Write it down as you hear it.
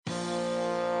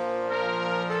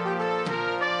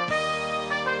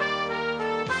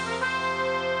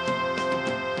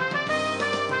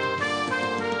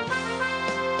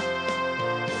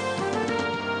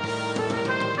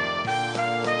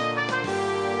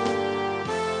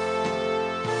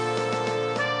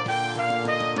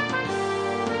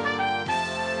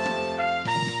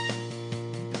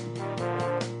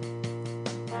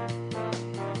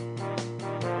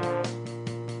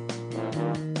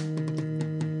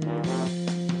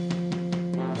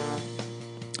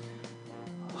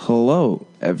Hello,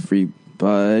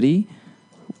 everybody.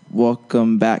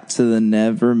 Welcome back to the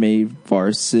Never Made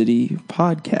Varsity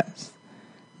podcast.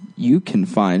 You can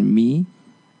find me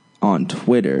on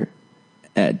Twitter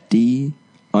at D_River_.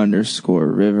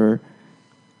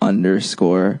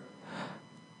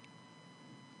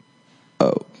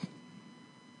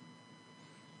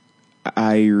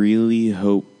 I really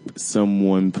hope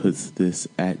someone puts this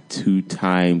at 2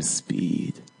 times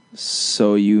speed.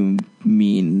 So you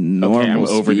mean normal Okay, I'm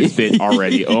over this bit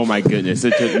already. Oh my goodness.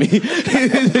 It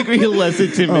took me less than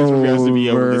 10 minutes for us to be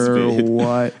over this bit.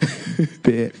 What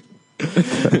bit?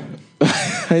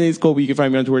 My name's Colby. You can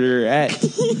find me on Twitter at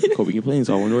Colby Complains,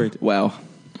 all one word. Wow.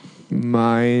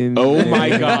 Mine. Oh my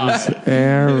gosh.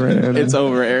 Aaron. It's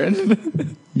over,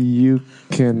 Aaron. You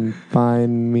can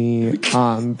find me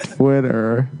on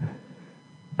Twitter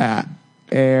at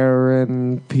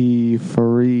Aaron P.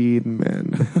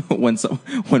 Friedman.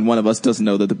 when one of us doesn't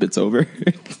know that the bit's over.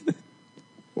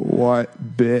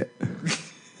 What bit?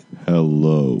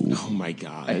 Hello. Oh my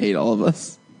god. I hate all of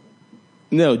us.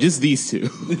 No, just these two.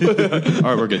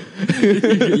 All right, we're good.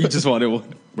 You just wanted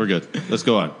one. We're good. Let's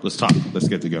go on. Let's talk. Let's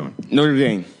get to going. Notre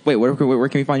Dame. Wait, where can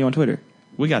we find you on Twitter?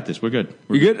 We got this. We're good.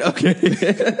 You good? Okay.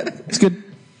 It's good.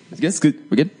 It's good.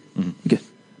 We're good? Mm-hmm. Good.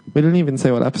 We didn't even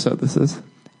say what episode this is.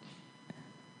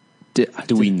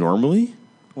 Do we normally?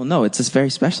 Well, no, it's this very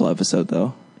special episode,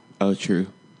 though. Oh, true.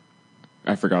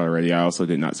 I forgot already. I also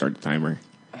did not start the timer.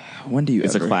 When do you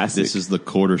It's ever? a classic. This is the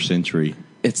quarter century.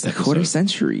 It's the episode. quarter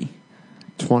century.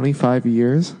 25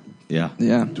 years Yeah.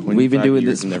 Yeah. We've been doing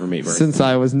this. Never made varsity. since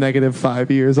I was negative 5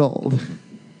 years old.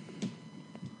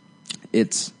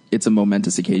 It's a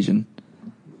momentous occasion.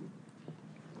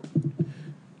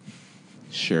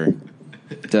 Sure.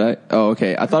 Did I? Oh,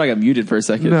 okay. I thought I got muted for a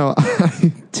second. No,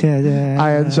 I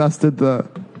adjusted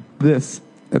this,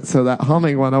 and so that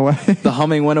humming went away. The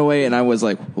humming went away, and I was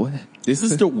like, what? This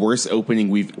is the worst opening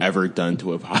we've ever done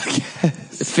to a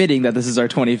podcast. It's fitting that this is our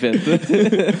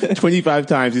 25th. 25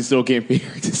 times, you still can't figure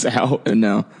this out.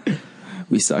 No,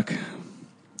 we suck.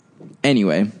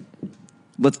 Anyway,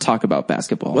 let's talk about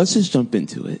basketball. Let's just jump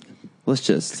into it. Let's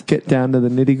just Get down to the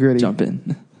nitty gritty. jump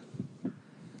in.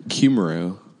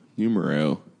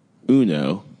 Numero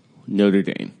uno, Notre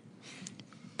Dame.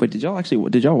 Wait, did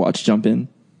y'all watch Jump In?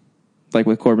 Like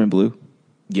with Corbin Blue?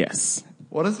 Yes.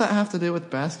 What does that have to do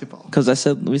with basketball? Because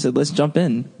we said let's jump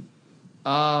in.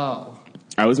 Oh.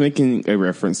 I was making a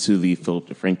reference to the Philip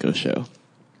DeFranco show.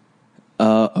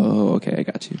 Okay, I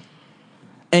got you.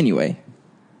 Anyway,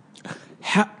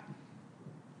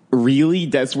 Really?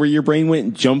 That's where your brain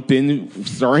went? Jump In,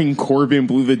 starring Corbin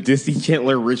Blue, the Disney Channel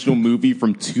original movie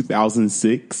from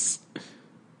 2006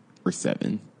 or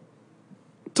 7.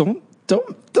 don't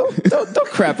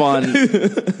crap on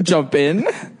Jump In.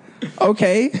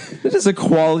 Okay, it is a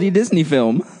quality Disney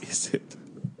film. Is it?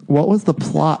 What was the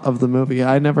plot of the movie?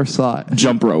 I never saw it.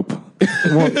 Jump rope.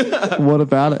 What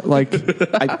about it? Like,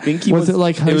 I think he was it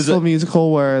like High was School a-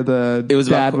 Musical where the It was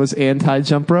about- dad was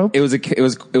anti-jump rope? It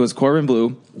was Corbin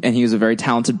Blue, and he was a very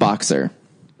talented boxer,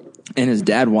 and his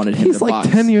dad wanted him He's to like box.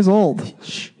 10 years old.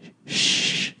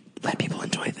 Shh, let people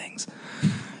enjoy things.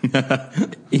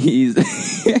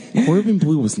 Corbin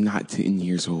Blue was not 10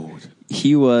 years old.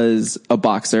 He was a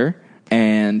boxer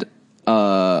and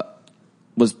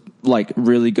was like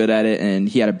really good at it, and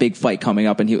he had a big fight coming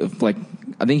up, and he was like,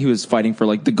 I think he was fighting for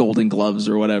like the Golden Gloves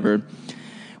or whatever,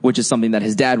 which is something that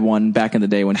his dad won back in the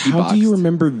day when he How boxed. do you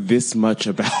remember this much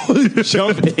about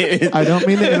Jump In? I don't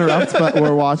mean to interrupt, but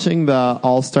we're watching the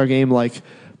All-Star Game like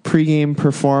pregame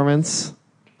performance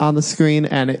on the screen,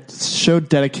 and it showed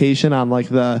dedication on like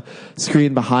the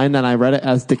screen behind, and I read it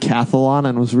as decathlon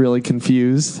and was really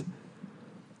confused.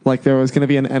 Like there was going to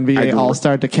be an NBA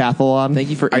All-Star decathlon. Thank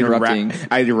you for interrupting.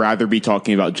 I'd rather be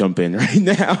talking about Jump In right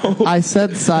now. I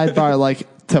said sidebar like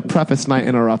to preface my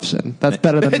interruption. That's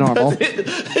better than normal.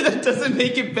 That doesn't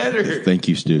make it better. Thank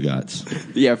you,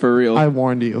 Stugatz. Yeah, for real. I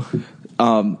warned you.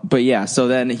 But yeah, so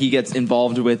then he gets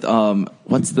involved with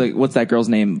what's that girl's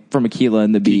name from Aquila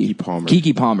and the Bee? Keke Palmer.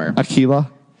 Keke Palmer.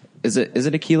 Aquila? Is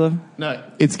it Aquila? No,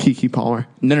 it's Keke Palmer.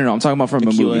 No. I'm talking about from a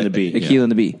Aquila movie. and the Bee, Aquila yeah.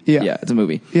 and the Bee. Yeah. It's a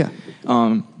movie. Yeah.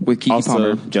 With Keke Also,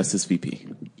 Palmer. Justice VP.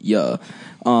 Yeah.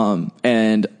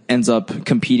 And ends up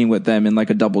competing with them in like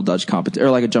a double dutch competition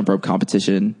or like a jump rope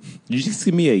competition. You just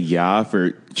give me a ya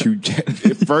for True.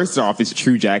 First off, it's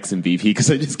True Jackson VP because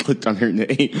I just clicked on her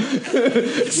name.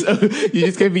 So you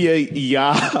just gave me a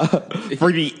ya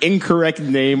for the incorrect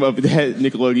name of that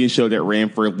Nickelodeon show that ran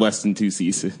for less than 2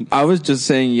 seasons. I was just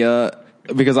saying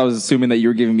because I was assuming that you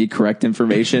were giving me correct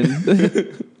information.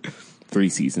 3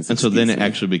 seasons. And so then it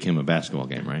actually became a basketball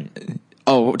game, right?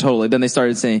 Oh, totally. Then they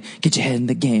started saying, "Get your head in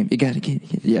the game. You gotta get."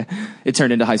 Yeah, it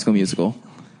turned into High School Musical.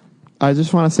 I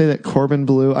just want to say that Corbin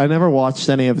Bleu, I never watched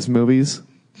any of his movies,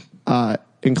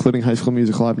 including High School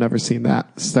Musical. I've never seen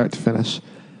that start to finish.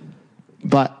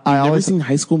 But I Never always seen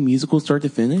High School Musical start to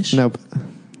finish? Nope.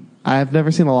 I have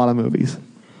never seen a lot of movies.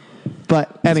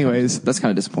 But anyways, That's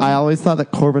kind of disappointing. I always thought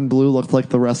that Corbin Bleu looked like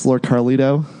the wrestler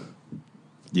Carlito.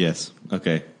 Yes.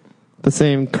 Okay. The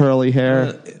same curly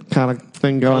hair kind of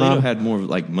thing going Carlito on. had more of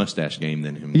like mustache game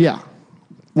than him. Yeah.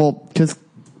 Well, because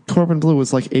Corbin Bleu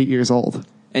was like 8 years old.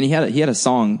 And he had a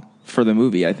song for the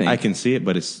movie, I think. I can see it,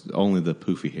 but it's only the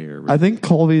poofy hair. I think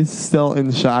Colby's still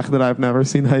in shock that I've never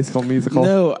seen High School Musical.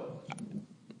 No.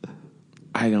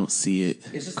 I don't see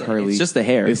it. Carly. It's just the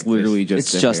hair. It's literally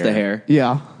just the hair.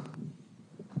 Yeah.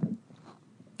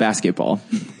 Basketball.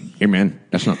 Here, man,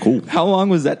 that's not cool. How long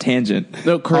was that tangent?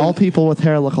 No, Carly. All people with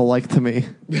hair look alike to me.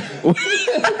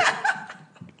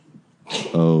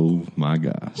 Oh my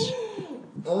gosh.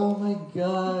 Oh my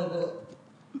God.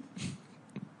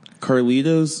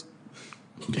 Carlito's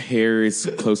hair is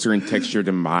closer in texture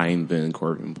to mine than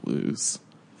Corbin Blue's.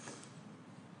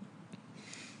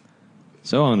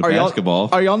 So on the basketball,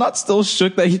 Are y'all not still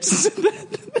shook that he just said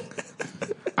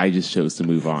that? I just chose to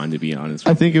move on, to be honest.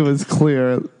 I think it was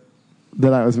clear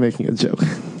that I was making a joke.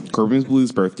 Corbin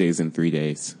Blue's birthday is in 3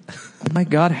 days. Oh my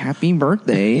God, happy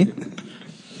birthday.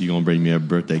 you gonna bring me a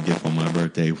birthday gift on my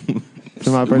birthday? For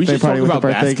my We birthday should party talk with a about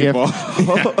birthday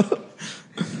basketball.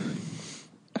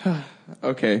 gift.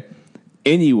 Okay.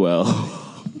 Anyway.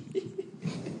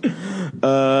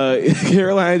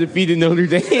 Carolina defeated Notre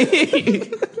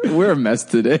Dame. We're a mess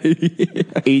today.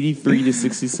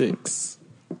 83-66.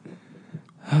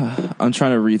 I'm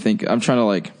trying to rethink. I'm trying to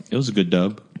like. It was a good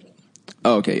dub.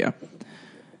 Oh, okay, yeah.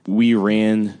 We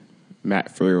ran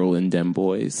Matt Farrell and them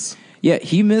boys. Yeah,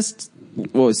 he missed.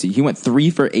 What was he? He went 3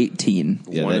 for 18.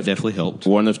 Yeah, One that of- definitely helped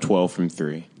 1 of 12 from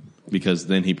 3. because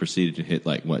then he proceeded to hit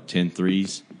like 10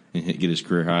 threes and get his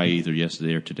career high either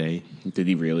yesterday or today. Did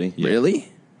he really? Yeah.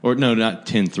 Really? Or no, not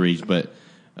 10 threes, but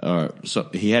so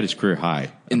he had his career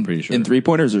high. I'm pretty sure In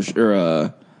 3-pointers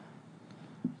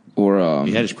or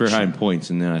he had his career high in points,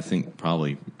 and then I think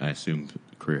probably I assume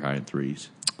career high in threes.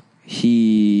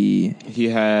 he He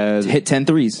had hit 10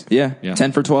 threes. Yeah. Yeah.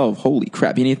 10 for 12. Holy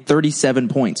crap. He needed 37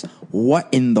 points. What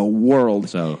in the world?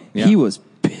 So, yeah. He was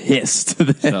pissed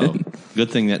then. So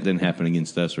good thing that didn't happen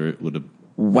against us, or it would have been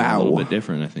a Wow. little bit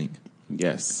different, I think.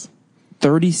 yes.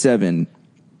 37,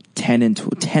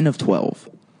 10 of 12.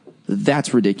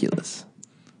 That's ridiculous.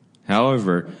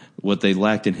 However, what they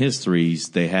lacked in his threes,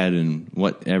 they had in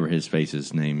whatever his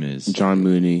face's name is. John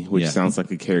Mooney, which Yeah. sounds like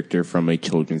a character from a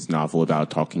children's novel about a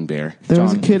talking bear. There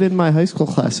was a John. kid in my high school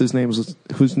class whose name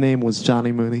was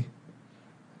Johnny Mooney.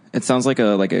 It sounds like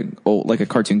a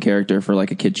cartoon character for like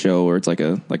a kid show, or it's like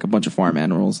a bunch of farm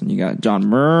animals, and you got John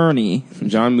Murney.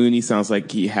 John Mooney sounds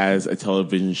like he has a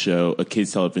television show, a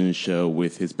kid's television show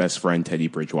with his best friend Teddy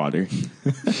Bridgewater.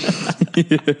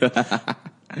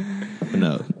 But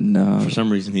no, No. for some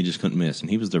reason he just couldn't miss, and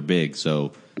he was their big.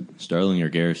 So Sterling or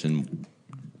Garrison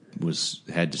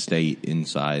had to stay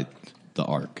inside the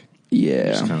arc.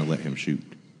 Yeah. Just kind of let him shoot.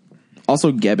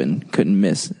 Also, Gebbin couldn't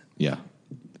miss. Yeah.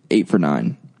 8 for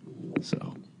 9.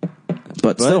 So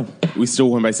But still. We still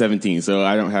won by 17, so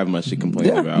I don't have much to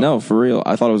complain about. No, for real.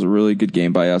 I thought it was a really good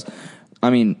game by us. I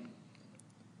mean,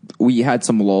 we had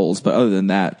some lulls, but other than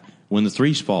that, when the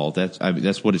threes fall, that's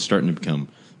what it's starting to become.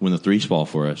 When the threes fall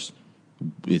for us,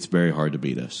 it's very hard to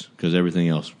beat us because everything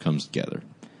else comes together.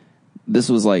 this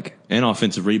was like And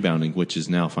offensive rebounding, which is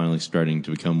now finally starting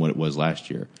to become what it was last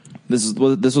year. this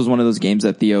was one of those games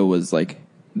that Theo was like.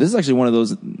 This is actually one of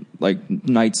those like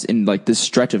nights in like this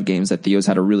stretch of games that Theo's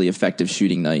had a really effective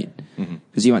shooting night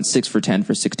because he went 6 for 10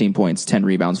 for 16 points, 10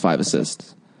 rebounds, 5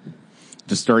 assists.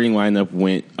 The starting lineup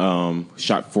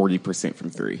shot 40% from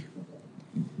 3.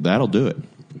 That'll do it.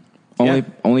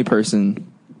 Only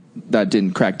person that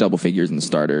didn't crack double figures in the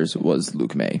starters was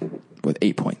Luke May with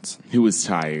 8 points. He was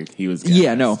tired. He was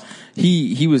Yeah, gassed. no,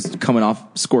 he was coming off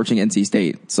scorching NC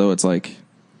State, so it's like,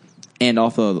 and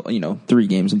off of 3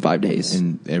 games in 5 days.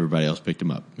 And everybody else picked him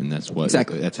up, and that's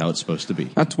how it's supposed to be.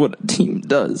 That's what a team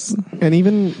does. And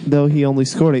even though he only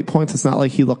scored 8 points, it's not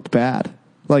like he looked bad.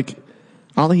 Like,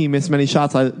 I don't think he missed many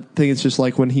shots. I think it's just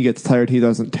like when he gets tired, he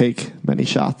doesn't take many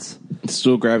shots.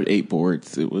 Still grabbed 8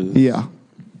 boards. It was Yeah.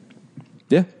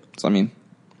 Yeah, so I mean,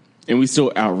 and we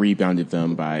still out rebounded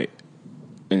them by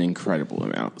an incredible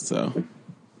amount. So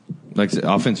Like I said,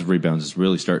 offensive rebounds is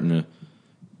really starting to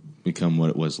become what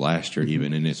it was last year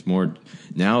even, and it's more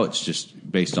now it's just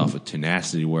based off of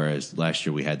tenacity, whereas last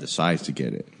year we had the size to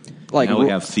get it. Like now we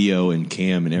have Theo and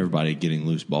Cam and everybody getting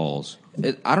loose balls.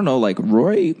 I don't know, like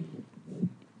Roy,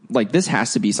 like this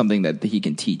has to be something that he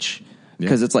can teach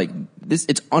because it's like this.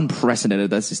 It's unprecedented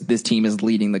that this team is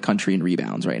leading the country in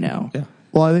rebounds right now. Yeah.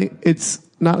 Well, I think it's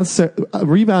not necessarily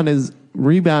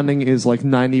rebounding is like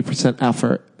 90%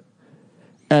 effort,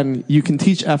 and you can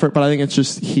teach effort, but I think it's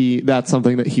just that's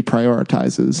something that he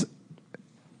prioritizes,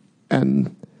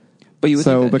 and But you would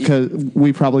so think that because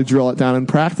we probably drill it down in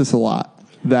practice a lot,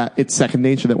 that it's second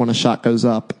nature that when a shot goes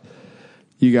up,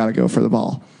 you got to go for the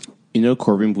ball. You know,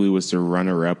 Corbin Bleu was the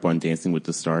runner-up on Dancing with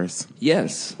the Stars.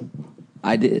 yes,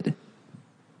 I did.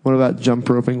 What about jump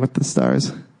roping with the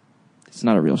stars? It's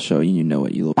not a real show. You know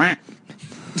it. You look.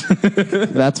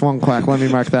 That's one quack. Let me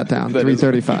mark that down.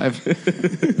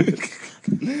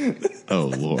 335. Oh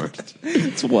Lord.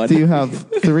 It's one. Do you have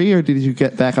 3 or did you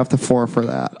get back up to 4 for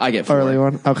that? I get 4. Early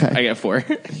one? Okay. I get 4.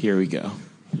 Here we go.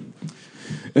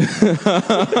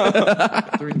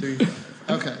 3.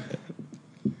 Okay.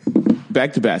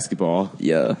 Back to basketball.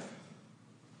 Yeah.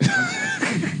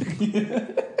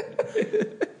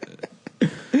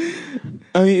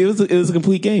 I mean, it was a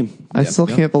complete game. I still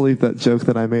can't believe that joke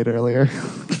that I made earlier.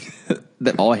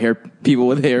 That all hair people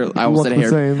with hair. I almost Look said the hair.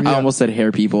 same, I yeah. almost said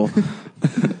hair people.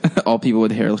 All people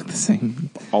with hair look the same.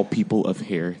 All people of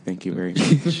hair. Thank you very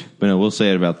much. But I will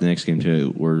say it about the next game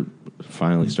too. We're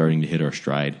finally starting to hit our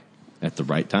stride at the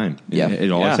right time. Yeah.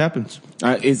 It always Yeah. happens.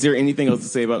 Is there anything else to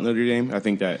say about Notre Dame? I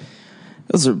think that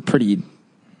Those are pretty.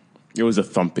 it was a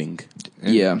thumping.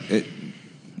 Yeah.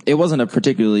 It wasn't a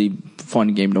particularly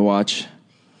fun game to watch,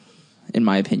 in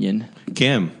my opinion.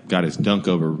 Cam got his dunk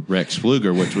over Rex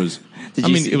Pfluger, which was,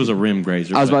 it was a rim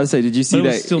grazer. I was about to say, did you see but it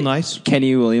that? was still nice.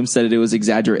 Kenny Williams said it was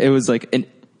exaggerated. It was like an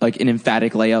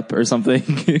emphatic layup or something.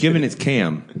 Given it's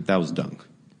Cam, that was dunk.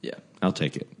 Yeah. I'll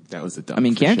take it. That was a dunk. I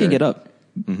mean, for Cam sure. can get up.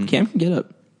 Cam can get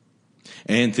up.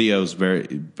 And Theo's very,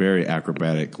 very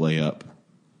acrobatic layup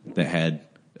that had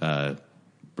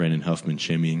Brandon Huffman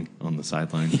shimmying on the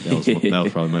sideline. That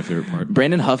was probably my favorite part.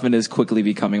 Brandon Huffman is quickly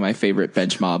becoming my favorite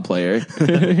bench mob player.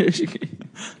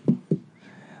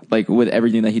 Like with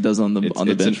everything that he does on the bench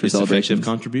for It's effective celebrations.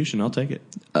 contribution. I'll take it.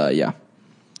 Yeah.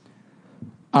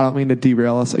 I don't mean to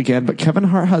derail us again, but Kevin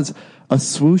Hart has a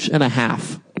swoosh and a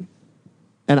half.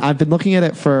 And I've been looking at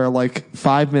it for like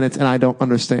 5 minutes and I don't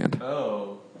understand.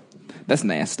 That's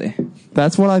nasty.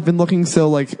 That's what I've been looking so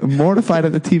like mortified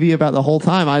at the TV about the whole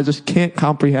time. I just can't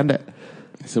comprehend it.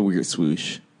 It's a weird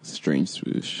swoosh. It's a strange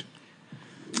swoosh.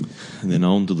 And then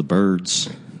on to the birds.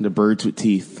 The birds with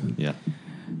teeth. Yeah.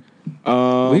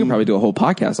 We could probably do a whole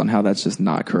podcast on how that's just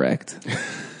not correct.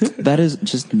 That is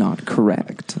just not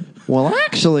correct. Well,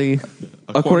 actually,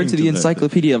 According to the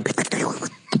encyclopedia of...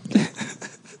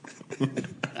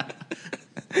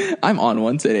 I'm on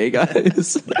one today,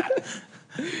 guys.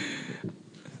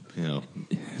 You know,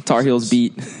 Tar Heels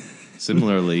beat.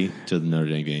 similarly to the Notre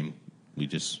Dame game, we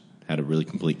just had a really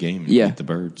complete game. And Yeah. beat the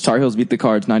birds. Tar Heels beat the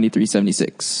Cards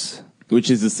 93-76. Which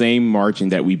is the same margin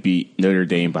that we beat Notre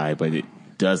Dame by, but it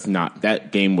does not.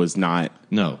 That game was not.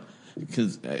 No,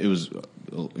 because it was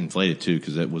inflated too,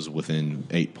 because it was within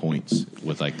 8 points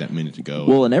with like that minute to go.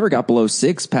 Well, it never got below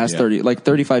 6 past Yeah.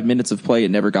 35 minutes of play.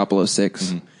 It never got below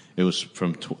 6. It was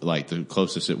from like the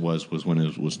closest it was when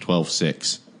it was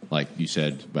 12-6, like you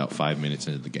said, about 5 minutes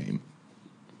into the game.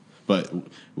 But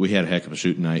we had a heck of a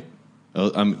shooting night.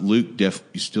 Luke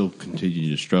definitely still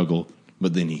continued to struggle,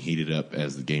 but then he heated up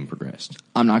as the game progressed.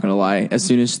 I'm not going to lie. As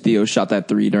soon as Theo shot that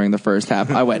 3 during the first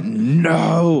half, I went,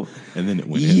 no. And then it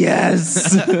went in.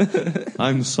 Yes.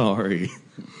 I'm sorry.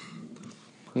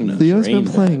 Theo's been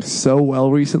playing so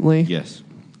well recently. Yes.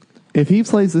 If he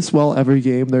plays this well every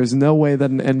game, there's no way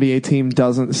that an NBA team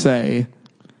doesn't say,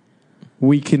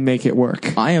 we can make it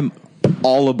work. I am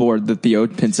all aboard the Theo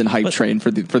Pinson hype train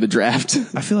for the draft.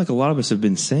 I feel like a lot of us have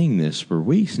been saying this for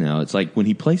weeks now. It's like when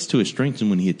he plays to his strengths and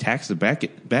when he attacks the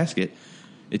basket,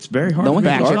 it's very hard No one to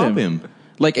can guard stop him. him.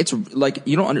 Like it's like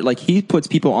you don't like he puts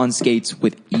people on skates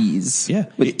with ease. Yeah.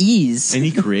 with ease. And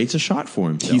he creates a shot for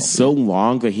himself. He's so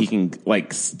long that he can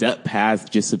like step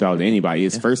past just about anybody.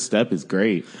 His first step is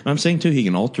great. I'm saying too, he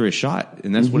can alter his shot,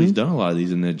 and that's what he's done a lot of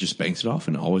these, and then just banks it off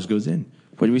and it always goes in.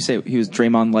 What did we say? He was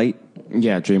Draymond Light.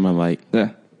 Yeah, Draymond Light.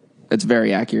 Yeah, it's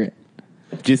very accurate.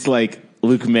 Just like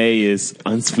Luke May is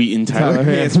unsweetened Tyler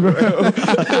Tyler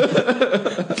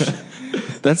Hansbrough.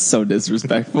 That's so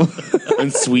disrespectful.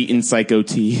 Unsweetened Psycho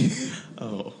T.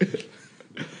 Oh,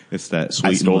 it's that sweet.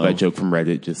 I stole and low. that joke from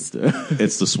Reddit. Just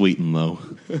It's the sweet and low.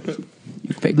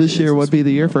 This year would be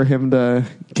the year for him to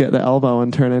get the elbow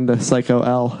and turn into Psycho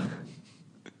L.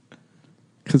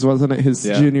 Because wasn't it his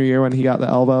junior year when he got the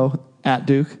elbow at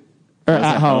Duke? Or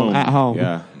at home. At home.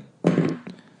 Yeah.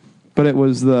 but it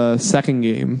was the second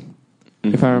game,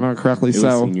 if I remember correctly. It was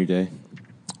So senior day.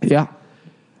 yeah,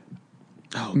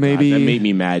 Oh, maybe God, that made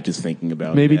me mad just thinking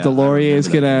about maybe it. Yeah, I Delorier is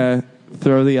remember gonna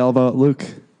throw the elbow at Luke,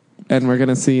 and we're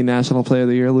gonna see National Player of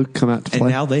the Year Luke come out to And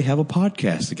play. now they have a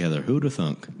podcast together. Who'd have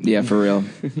thunk? Yeah, for real.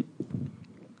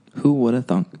 Who would have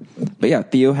thunk? But yeah,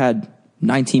 Theo had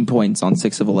 19 points on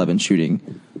 6 of 11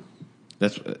 shooting.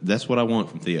 That's what I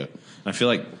want from Theo. I feel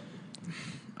like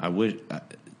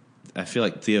I feel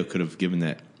like Theo could have given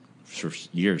that for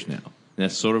years now. And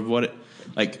that's sort of what it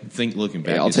looking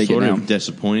back. Yeah, I'll it's take it sort now. of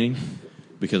disappointing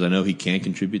because I know he can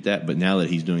contribute that, but now that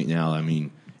he's doing it now, I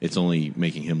mean, it's only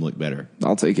making him look better.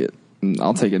 I'll take it.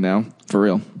 I'll take it now, for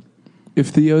real. If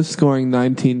Theo's scoring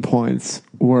 19 points,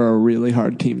 we're a really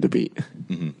hard team to beat.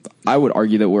 I would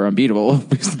argue that we're unbeatable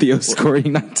because Theo's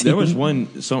scoring 19. There was one.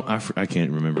 I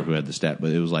can't remember who had the stat,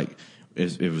 but it was like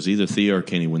it was either Theo or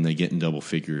Kenny when they get in double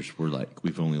figures. We're like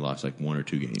we've only lost like 1 or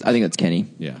 2 games. I think that's Kenny.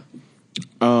 Yeah,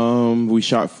 We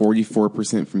shot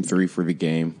 44% from 3 for the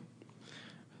game.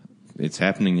 it's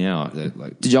happening now.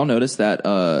 Did y'all notice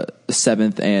that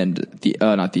Seventh and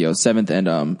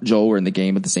Joel were in the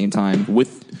game at the same time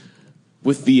With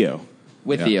Theo.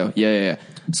 with Yeah. Theo? Yeah.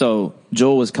 So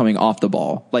Joel was coming off the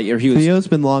ball, he was. Theo's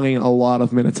been logging a lot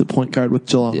of minutes at point guard with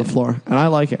Joel on the floor, and I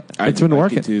like it. It's been I do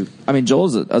working. too. I mean,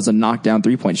 Joel's a knockdown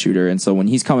 3-point shooter, and so when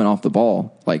he's coming off the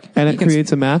ball, And he it can,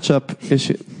 creates a matchup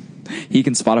issue. he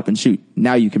can spot up and shoot.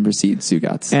 Now you can proceed,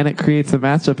 Sugats. And it creates a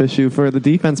matchup issue for the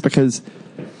defense because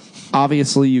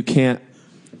obviously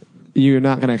you're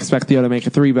not going to expect Theo to make a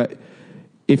 3, but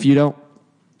if you don't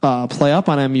play up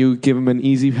on him, you give him an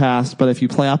easy pass, but if you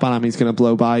play up on him, he's going to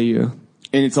blow by you.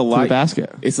 And it's a the lot basket.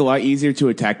 It's a lot easier to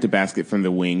attack the basket from the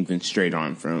wing than straight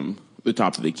on from the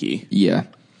top of the key. Yeah.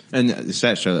 and the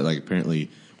stats show that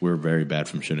apparently we're very bad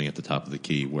from shooting at the top of the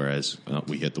key, whereas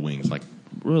we hit the wings like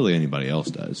really anybody else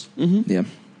does. Yeah.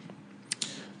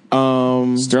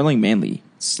 Sterling Manley,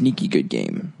 sneaky good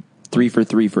game. 3 for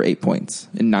 3 for 8 points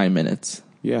in 9 minutes.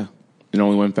 Yeah. And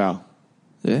only 1 foul.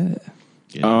 Yeah.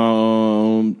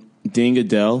 Yeah. Ding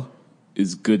Adele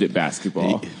is good at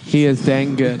basketball. He is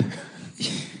dang good.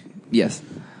 Yes.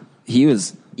 He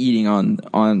was eating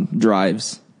on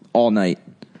drives all night.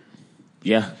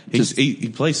 Yeah. He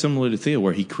plays similar to Theo,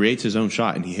 where he creates his own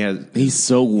shot, and He's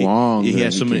so long. He that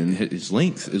has so many. can- His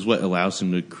length is what allows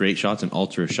him to create shots and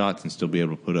alter shots, and still be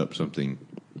able to put up something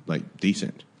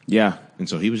decent. Yeah. And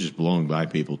so he was just blowing by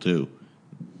people too.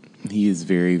 He is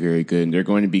very, very good. And they're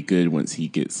going to be good once he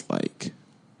gets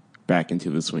back into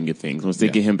the swing of things. Once they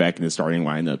Yeah. get him back in the starting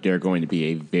lineup, they're going to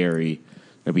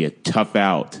be a tough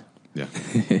out. Yeah,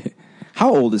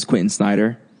 How old is Quentin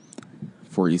Snyder?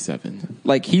 47.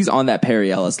 He's on that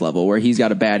Perry Ellis level where he's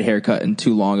got a bad haircut and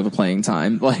too long of a playing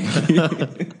time.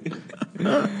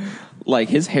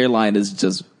 His hairline is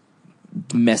just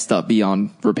messed up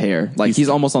beyond repair. He's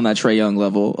almost on that Trae Young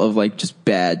level of just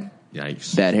bad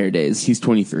yikes. hair days. He's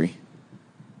 23.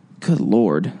 Good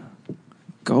Lord.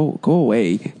 Go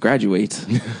away. Graduate.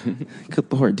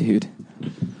 Good Lord, dude.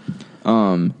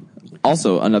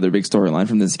 Also, another big storyline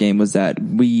from this game was that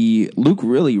Luke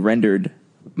really rendered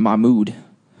Mahmoud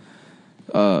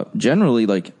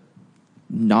generally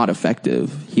not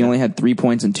effective. He only had 3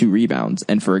 points and 2 rebounds.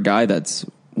 And for a guy that's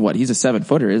he's a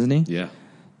 7-footer, isn't he? Yeah,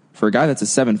 For a guy that's a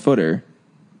 7-footer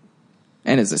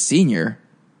and is a senior,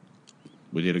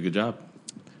 we did a good job.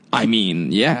 I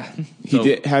mean, yeah. He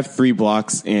did have 3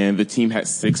 blocks, and the team had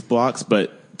 6 blocks,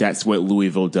 but that's what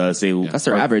Louisville does. That's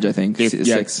their average, I think.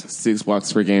 6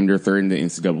 blocks per game. They're third in the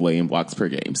NCAA in blocks per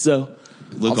game. So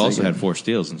Luke I'll also take it. had 4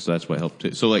 steals, and so that's what helped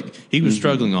too. So he was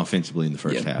struggling offensively in the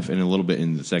first Yeah. half and a little bit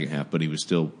in the second half, but he was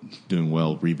still doing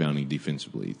well rebounding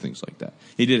defensively, things like that.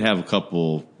 He did have a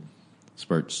couple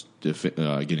spurts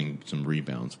getting some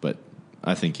rebounds, but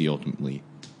I think he ultimately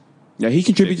yeah, he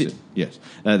fixed contributed. it. Yes,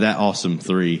 that awesome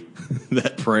 3,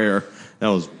 that prayer, that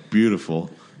was beautiful.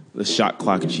 The shot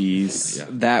clock cheese. Yeah.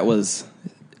 That was.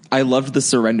 I loved the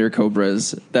surrender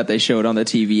cobras that they showed on the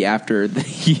TV after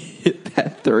he hit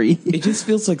that 3. It just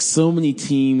feels like so many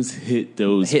teams hit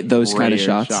those kind of rare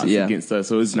shots, yeah. against us.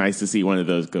 So it's nice to see one of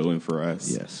those going for us.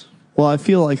 Yes. Well, I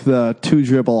feel like the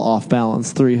 2-dribble off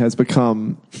balance 3 has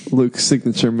become Luke's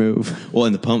signature move. Well,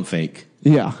 and the pump fake,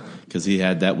 Yeah. because he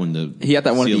had that one to He had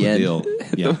that one at seal the end. deal.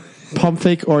 Yeah. Pump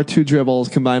fake or 2 dribbles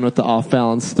combined with the off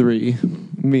balance 3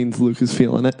 means Luke is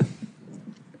feeling it.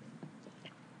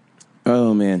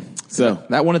 Oh man. So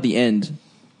That one at the end,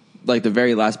 the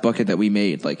very last bucket that we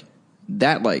made,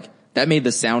 that made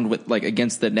the sound with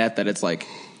against the net that it's like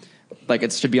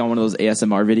it should be on one of those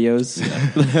ASMR videos.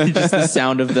 Just the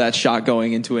sound of that shot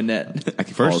going into a net. I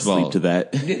can First fall of asleep all- to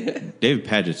that. David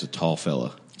Padgett's a tall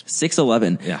fella.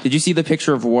 6'11". Yeah. Did you see the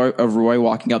picture of Roy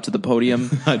walking up to the podium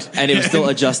and it was still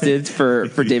adjusted for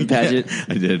David Paget?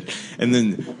 I did. And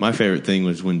then my favorite thing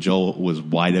was when Joel was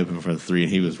wide open for the three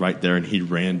and he was right there and he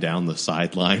ran down the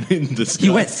sideline in disgust. He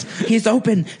went, he's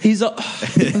open.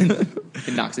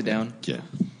 He knocks it down. Yeah.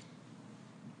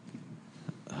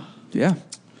 Yeah.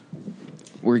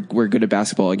 We're good at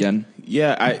basketball again.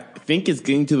 Yeah, I think it's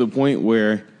getting to the point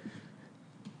where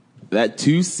that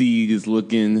 2 seed is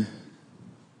looking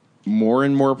more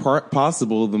and more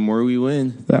possible the more we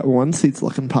win. That 1 seed's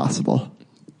looking possible.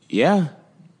 Yeah,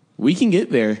 we can get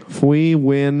there. If we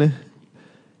win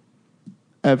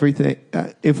everything,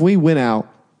 if we win out,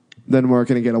 then we're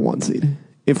going to get a 1 seed.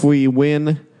 If we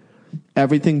win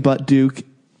everything but Duke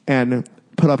and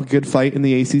put up a good fight in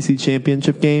the ACC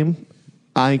championship game,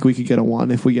 I think we could get a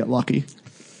 1 if we get lucky.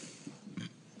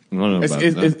 I don't know about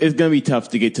that. It's going to be tough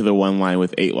to get to the 1 line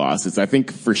with 8 losses. I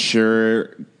think for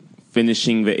sure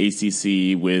finishing the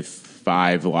ACC with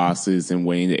 5 losses and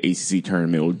winning the ACC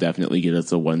tournament will definitely get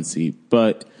us a 1 seed.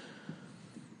 But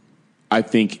I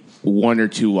think 1 or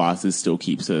 2 losses still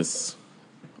keeps us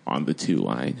on the 2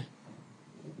 line.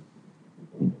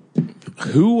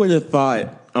 Who would have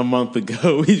thought a month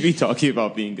ago we'd be talking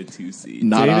about being a 2 seed?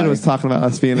 Not David I. was talking about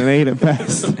us being an 8 at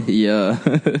best. Yeah.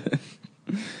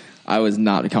 I was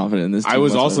not confident in this team I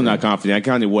was also whatsoever. not confident. I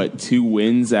counted, 2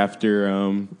 wins after...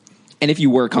 And if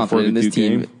you were confident in the this Duke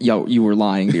team, game? you were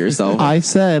lying to yourself. I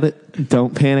said,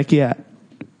 don't panic yet.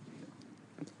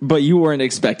 But you weren't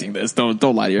expecting this. Don't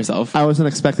lie to yourself. I wasn't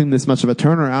expecting this much of a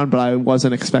turnaround, but I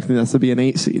wasn't expecting us to be an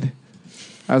 8 seed.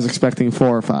 I was expecting 4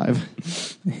 or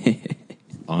 5.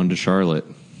 On to Charlotte.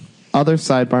 Other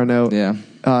sidebar note.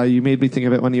 Yeah. You made me think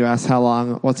of it when you asked how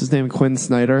long, what's his name, Quinn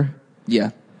Snyder,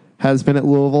 Yeah. has been at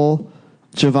Louisville.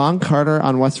 Javon Carter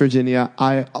on West Virginia,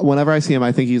 whenever I see him,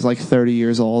 I think he's like 30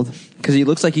 years old. Because he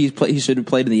looks like he should have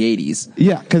played in the 80s.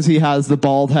 Yeah, because he has the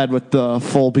bald head with the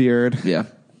full beard. Yeah.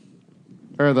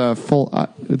 Or the full,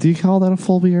 do you call that a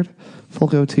full beard? Full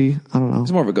goatee? I don't know.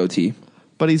 It's more of a goatee.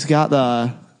 But he's got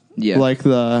the, Yeah. like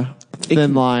the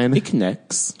thin line. It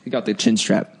connects. He got the chin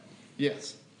strap.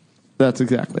 Yes. That's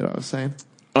exactly what I was saying.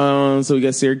 So we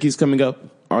got Syracuse coming up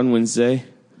on Wednesday.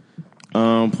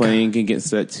 Playing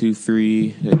against that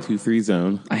 2-3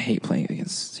 zone. I hate playing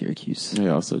against Syracuse. I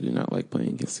also do not like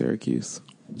playing against Syracuse.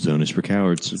 Zone is for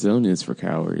cowards. Zone is for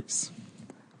cowards.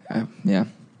 Yeah.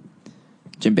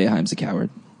 Jim Boeheim's a coward.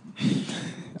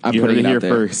 I'm You putting heard it out here there.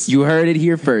 first. You heard it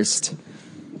here first.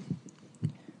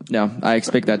 No, I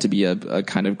expect that to be a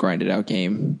kind of grinded out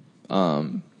game.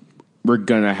 We're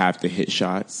gonna have to hit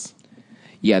shots.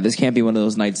 Yeah, this can't be one of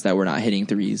those nights that we're not hitting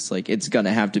threes. Like, it's going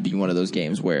to have to be one of those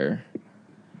games where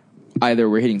either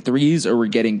we're hitting threes or we're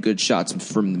getting good shots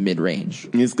from the mid-range.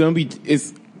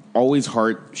 It's always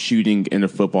hard shooting in a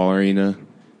football arena,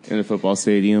 in a football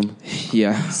stadium.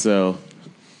 Yeah. So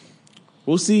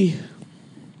we'll see.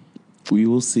 We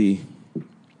will see.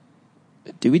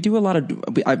 Did we do a lot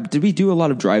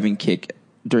of driving kick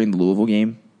during the Louisville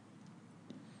game?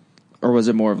 Or was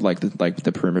it more of like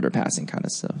the perimeter passing kind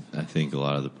of stuff? I think a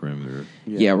lot of the perimeter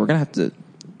Yeah, we're going to have to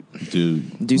do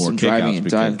some more driving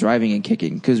kickouts and driving and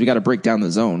kicking because we got to break down the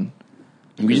zone.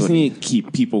 We just need to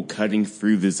keep people cutting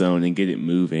through the zone and get it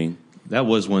moving. That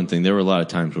was one thing. There were a lot of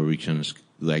times where we just,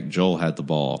 like Joel had the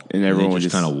ball And everyone they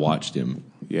just just- kind of watched him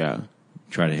Yeah.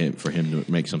 try to hit for him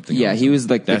to make something. Yeah, else. he was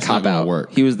like the That's not cop gonna out.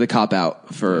 work. He was the cop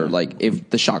out for like if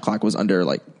the shot clock was under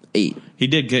like 8. He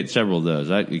did get several of those.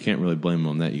 You can't really blame him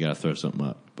on that. You got to throw something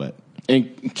up. But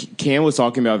And Cam was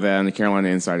talking about that on the Carolina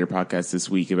Insider podcast this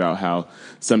week about how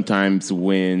sometimes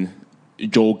when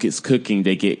Joel gets cooking,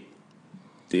 it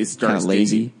starts Kinda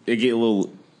lazy. They get a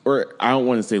little, or I don't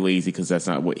want to say lazy because that's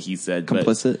not what he said.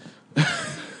 Complicit.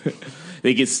 But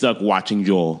they get stuck watching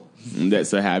Joel. And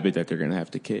that's a habit that they're going to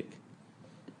have to kick.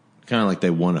 kind of like they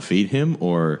want to feed him,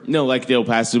 or No, like they'll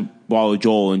pass the ball to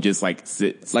Joel and just like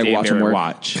stand watch there him and work.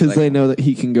 watch. Because they know that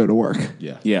he can go to work.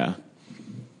 yeah. Yeah.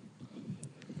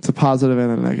 It's a positive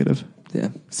and a negative. Yeah.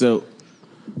 So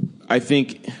I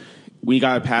think we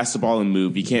got to pass the ball and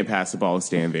move. You can't pass the ball and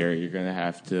stand there. You're going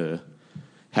to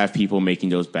have people making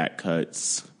those back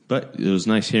cuts. But it was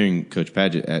nice hearing Coach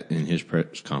Paget in his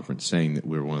press conference saying that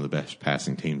we're one of the best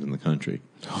passing teams in the country.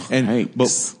 And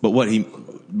thanks.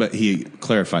 but he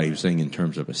clarified he was saying in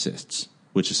terms of assists,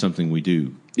 which is something we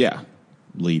do Yeah.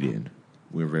 lead in.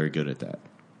 We're very good at that.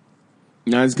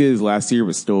 Not as good as last year,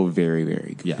 but still very,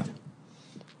 very good. Yeah.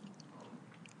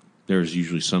 There's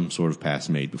usually some sort of pass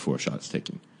made before a shot's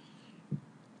taken.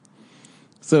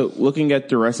 So looking at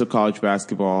the rest of college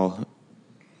basketball,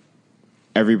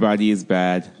 everybody is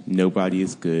bad. Nobody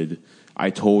is good. I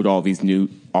told all these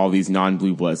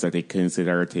non-blue bloods that they couldn't sit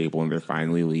at our table, and they're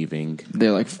finally leaving.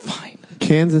 They're like, fine.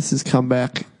 Kansas's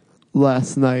comeback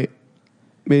last night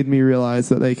made me realize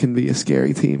that they can be a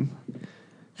scary team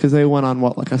because they went on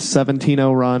like a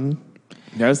 17-0 run.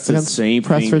 That's the Against same West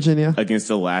thing Virginia? against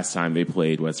the last time they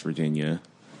played West Virginia.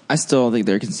 I still don't think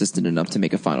they're consistent enough to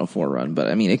make a Final Four run, but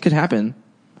I mean, it could happen.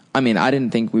 I mean, I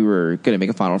didn't think we were going to make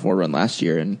a Final Four run last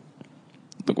year, and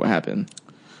look what happened.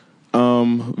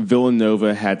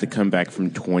 Villanova had to come back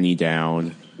from 20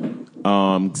 down.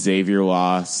 Xavier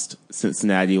lost.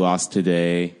 Cincinnati lost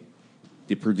today.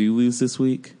 Did Purdue lose this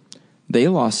week? They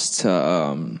lost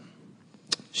to,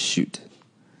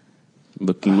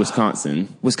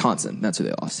 Wisconsin. Wisconsin. That's who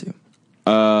they lost to.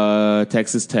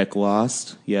 Texas Tech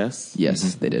lost. Yes.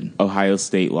 Yes, they did. Ohio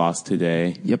State lost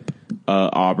today. Yep.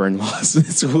 Auburn lost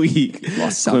this week.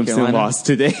 Lost South Clemson Carolina. lost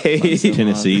today.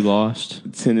 Tennessee lost.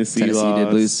 Tennessee lost.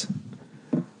 did lose.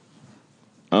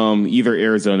 Either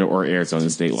Arizona or Arizona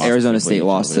State lost. Arizona They State played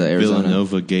lost each to other. Arizona.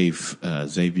 Villanova gave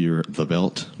Xavier the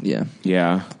belt. Yeah.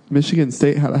 Yeah. Michigan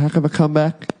State had a heck of a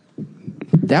comeback.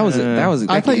 That was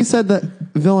I thought you said that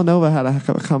Villanova had a heck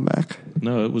of a comeback.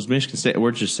 No, it was Michigan State.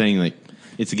 We're just saying like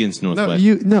it's against No,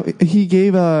 Northwest. he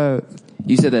gave a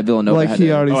You said that Villanova like had he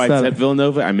to- already Oh, I said. said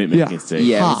Villanova? I meant Michigan Yeah. State.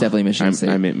 Yeah, it was Ha. definitely Michigan State.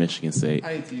 I meant Michigan State.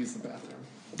 I need to use the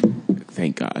bathroom.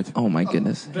 Thank God. Oh my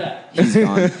goodness. He's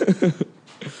gone.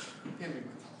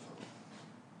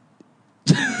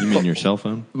 You mean your cell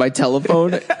phone? My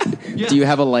telephone? Do you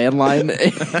have a landline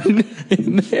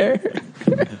in there?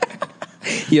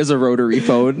 He has a rotary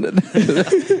phone.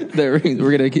 We're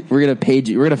gonna page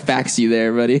you. We're gonna fax you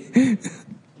there, buddy.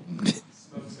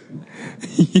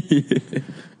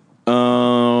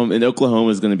 And Oklahoma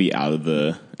is going to be out of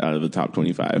the top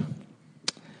 25.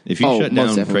 If you Oh, shut most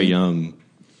down definitely. Trey Young,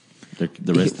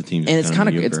 the rest of the team, And it's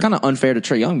kind of unfair to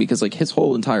Trey Young because like his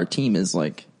whole entire team is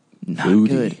like not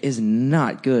Booty. good. Is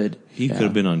not good. He could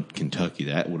have been on Kentucky.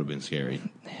 That would have been scary.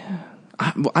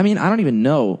 I mean, I don't even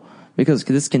know because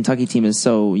this Kentucky team is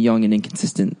so young and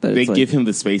inconsistent that They it's like, give him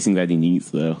the spacing that he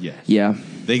needs, though. Yeah, Yeah.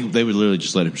 They would literally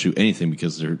just let him shoot anything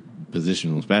because their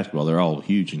positionless basketball. They're all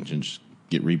huge and can just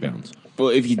get rebounds. Well,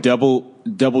 if you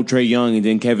double Trey Young and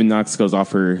then Kevin Knox goes off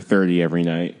for 30 every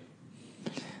night.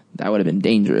 That would have been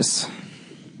dangerous.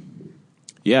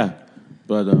 Yeah.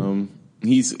 But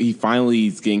he finally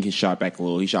is getting his shot back a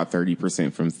little. He shot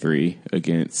 30% from 3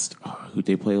 against who'd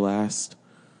they play last?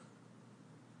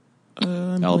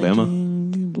 Alabama.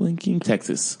 Blinking.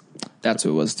 Texas. That's who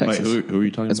it was. Wait, Texas. who are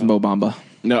you talking That's about? Mo Bamba.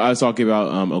 No, I was talking about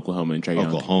Oklahoma and Trey Young.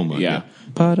 Oklahoma. Yeah.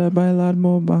 Para bailar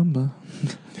Mo Bamba.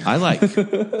 I like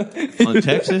on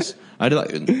Texas. I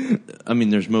mean,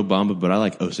 there's Mo Bamba, but I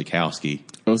like Osakowski.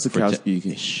 Osakowski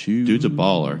can shoot. Dude's a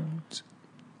baller,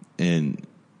 and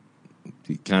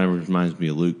he kind of reminds me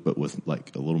of Luke, but with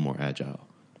like a little more agile.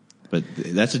 But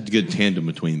that's a good tandem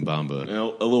between Bamba.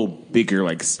 A little bigger,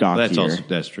 like stockier.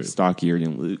 That's true. Stockier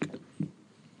than Luke.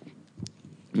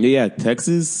 Yeah,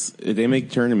 Texas, if they make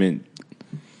tournament,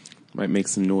 might make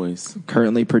some noise.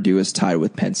 Currently, Purdue is tied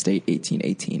with Penn State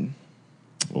 18-18.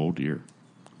 Oh dear.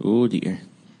 Oh dear.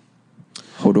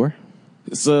 Hodor?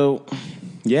 So,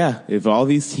 yeah, if all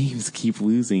these teams keep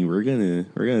losing, we're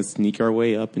gonna sneak our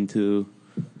way up into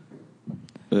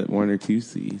 1 or 2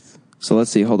 seeds. So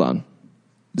let's see. Hold on.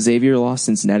 Xavier lost,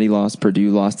 Cincinnati lost,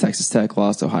 Purdue lost, Texas Tech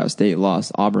lost, Ohio State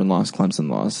lost, Auburn lost, Clemson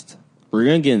lost. We're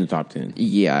gonna get in the top 10.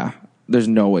 Yeah, there's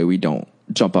no way we don't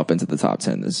jump up into the top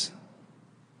 10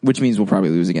 which means we'll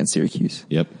probably lose against Syracuse.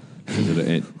 Yep.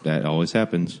 That always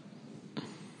happens.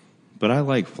 But I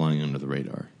like flying under the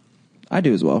radar. I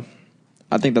do as well.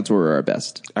 I think that's where we're our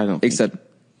best. I don't think- Except,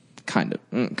 kind of.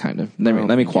 Let I me don't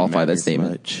think it qualify that matters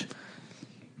statement. much.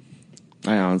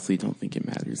 I honestly don't think it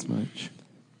matters much.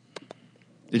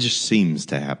 It just seems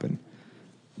to happen.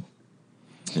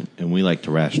 And we like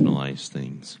to rationalize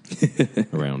things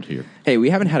around here. Hey, we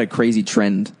haven't had a crazy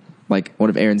trend, like one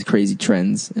of Aaron's crazy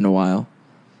trends in a while.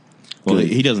 Well, Good.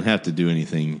 he doesn't have to do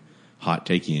anything hot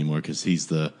takey anymore because he's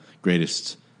the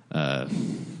greatest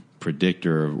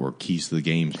predictor or keys to the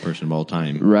games person of all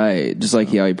time. Right. Just like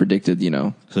how he predicted,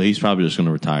 So he's probably just going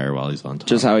to retire while he's on top.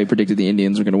 just how he predicted the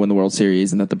Indians were going to win the World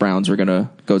Series and that the Browns were going to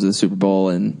go to the Super Bowl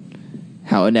and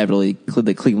how inevitably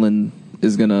the Cleveland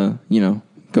is going to,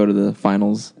 go to the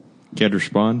finals. Care to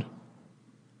respond?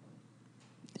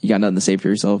 You got nothing to say for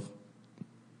yourself?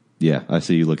 Yeah, I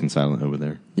see you looking silent over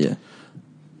there. Yeah.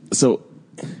 So,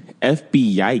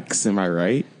 FB yikes, am I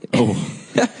right? Oh,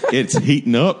 it's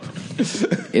heating up.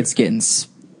 It's getting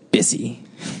busy.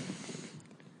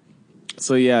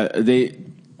 So yeah,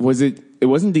 it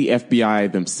wasn't the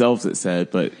FBI themselves that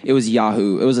said, but It was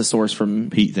Yahoo. It was a source from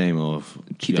Pete Thamel of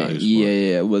Yahoo Sports.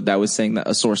 yeah. Well, that was saying that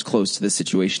a source close to the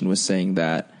situation was saying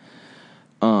that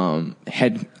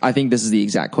I think this is the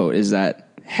exact quote, is that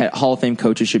Hall of Fame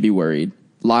coaches should be worried,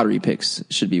 lottery picks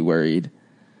should be worried,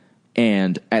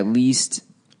 and at least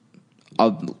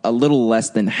a little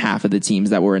less than half of the teams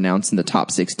that were announced in the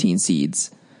top 16 seeds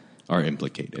Are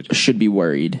implicated. should be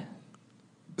worried.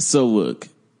 so look,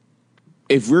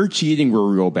 if we're cheating, we're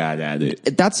real bad at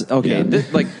it. That's okay.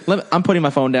 Yeah. I'm putting my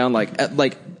phone down.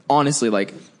 Honestly,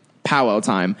 powwow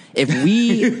time.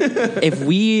 If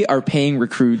we are paying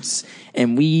recruits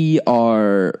and we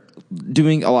are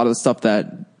doing a lot of the stuff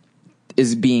that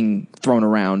is being thrown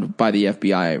around by the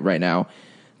FBI right now,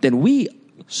 then we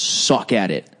suck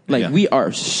at it. We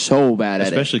are so bad at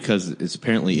it. Especially because it's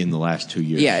apparently in the last 2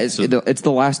 years. Yeah, it's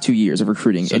the last 2 years of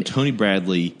recruiting. So Tony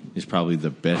Bradley is probably the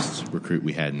best recruit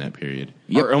we had in that period.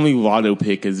 Our only lotto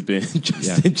pick has been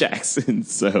Justin Jackson.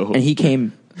 So And he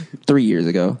came 3 years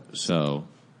ago. So,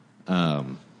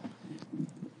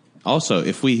 also,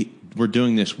 if we were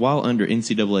doing this while under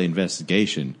NCAA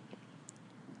investigation,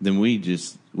 then we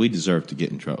deserve to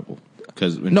get in trouble.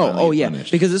 Because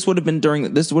because this would have been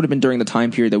during the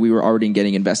time period that we were already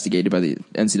getting investigated by the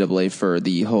NCAA for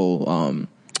the whole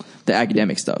the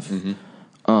academic stuff.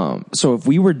 Mm-hmm. So if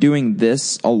we were doing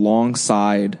this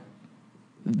alongside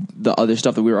the other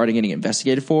stuff that we were already getting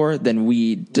investigated for, then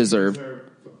we deserve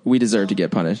to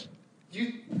get punished.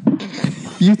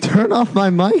 You turn off my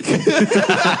mic?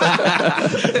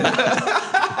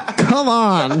 Come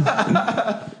on.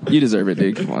 You deserve it,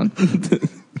 dude. Come on.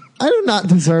 I do not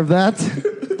deserve that.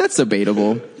 That's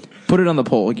debatable. Put it on the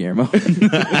poll, Guillermo.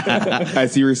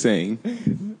 as you were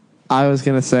saying, I was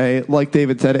going to say, like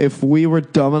David said, if we were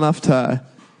dumb enough to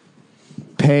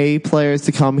pay players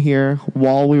to come here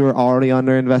while we were already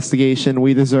under investigation,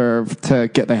 we deserve to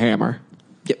get the hammer.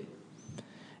 Yep.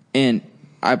 And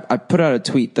I put out a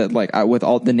tweet that with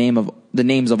all the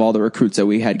names of all the recruits that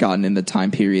we had gotten in the time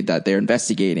period that they're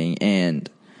investigating, and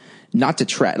not to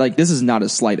track, this is not a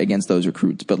slight against those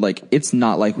recruits, but it's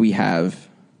not like we have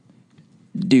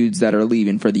dudes that are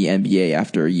leaving for the NBA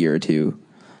after a year or two.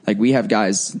 We have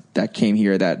guys that came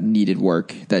here that needed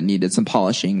work, that needed some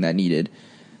polishing, that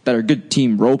are good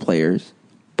team role players,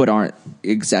 but aren't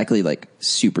exactly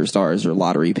superstars or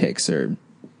lottery picks or,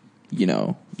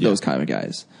 those kind of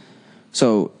guys.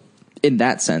 So in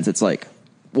that sense, it's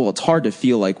it's hard to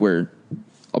feel like we're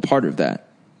a part of that,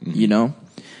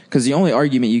 Because the only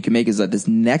argument you can make is that this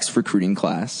next recruiting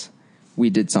class, we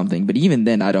did something. But even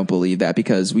then, I don't believe that,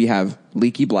 because we have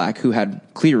Leaky Black, who had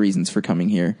clear reasons for coming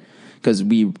here, because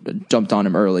we jumped on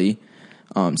him early.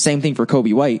 Same thing for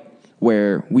Kobe White,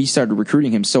 where we started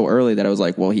recruiting him so early that I was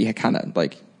he had kind of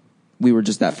we were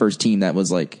just that first team that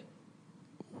was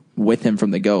with him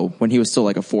from the go, when he was still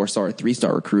a 4-star,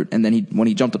 3-star recruit. And then when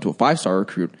he jumped up to a 5-star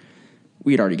recruit,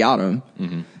 we had already got him.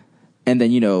 Mm-hmm. And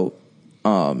then,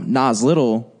 Nas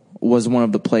Little was one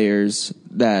of the players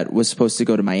that was supposed to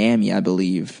go to Miami, I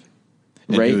believe.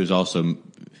 And right? who is also,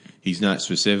 he's not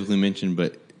specifically mentioned,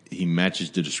 but he matches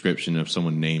the description of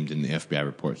someone named in the FBI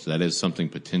report. So that is something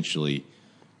potentially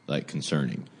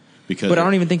concerning. But I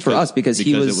don't even think for us, because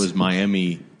it was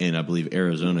Miami and I believe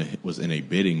Arizona was in a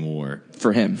bidding war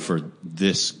for him, for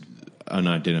this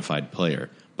unidentified player,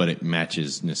 but it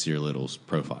matches Nasir Little's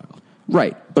profile.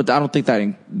 Right. But I don't think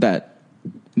that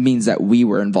means that we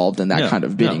were involved in that kind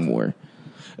of bidding war.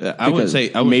 I would say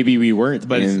maybe we weren't,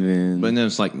 but then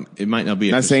it's it might not be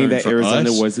a not saying that for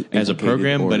Arizona us was as a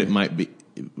program, but it might be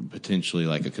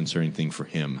potentially a concerning thing for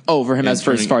him. Oh, for him as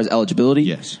far as eligibility?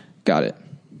 Yes. Got it.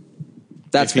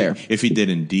 That's fair. If he did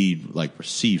indeed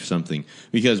receive something,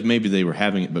 because maybe they were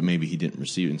having it, but maybe he didn't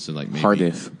receive it. And so maybe hard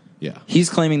if. Yeah. He's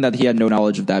claiming that he had no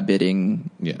knowledge of that bidding.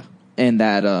 Yeah. And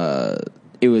that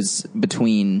it was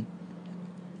between,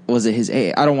 was it his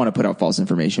I don't want to put out false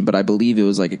information, but I believe it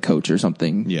was a coach or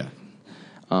something. Yeah.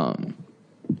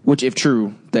 Which, if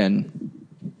true, then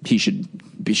he should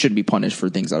be punished for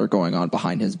things that are going on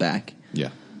behind his back.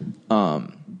 Yeah.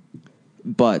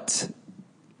 But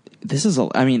this is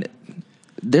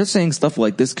they're saying stuff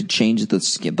like this could change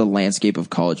the landscape of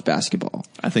college basketball.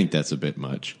 I think that's a bit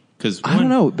much. Because I don't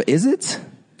know, but is it?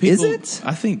 Is it?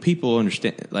 I think people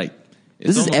understand.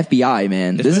 This is FBI,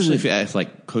 man. Especially if you ask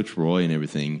Coach Roy and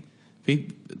everything.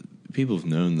 People have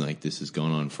known this has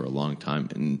gone on for a long time,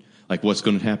 and what's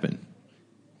going to happen.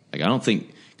 I don't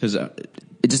think, because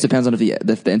it just depends on if the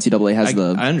NCAA has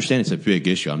I understand it's a big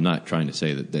issue. I'm not trying to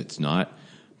say that that's not,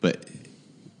 but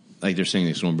they're saying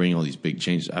it's going to bring all these big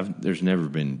changes. There's never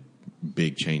been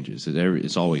big changes.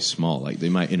 It's always small. They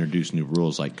might introduce new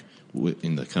rules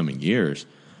in the coming years,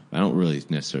 I don't really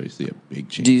necessarily see a big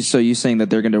change. So you saying that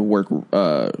they're going to work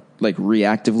like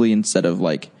reactively instead of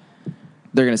like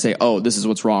they're going to say, oh, this is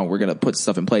what's wrong. We're going to put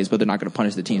stuff in place, but they're not going to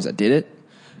punish the teams that did it.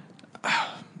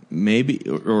 Maybe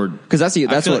or because that's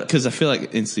what because I feel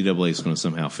like NCAA is going to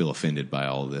somehow feel offended by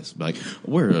all of this. Like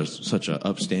we're such an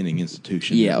upstanding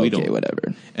institution. Yeah, we okay, don't,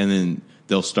 whatever. And then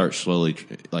they'll start slowly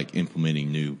like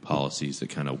implementing new policies that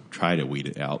kind of try to weed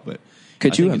it out. But I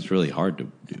think it's really hard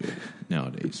to do it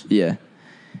nowadays. Yeah,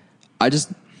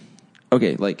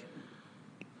 like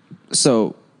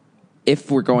so. If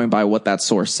we're going by what that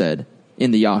source said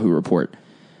in the Yahoo report,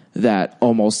 that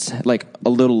almost like a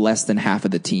little less than half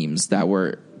of the teams that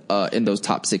were in those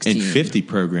top 16 and 50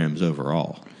 programs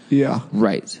overall. Yeah.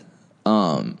 Right.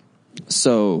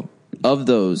 So of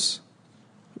those,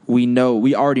 we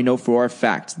already know for a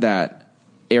fact that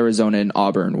Arizona and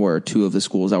Auburn were two of the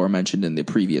schools that were mentioned in the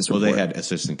previous report. Well, they had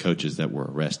assistant coaches that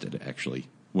were arrested actually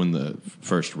when the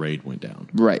first raid went down.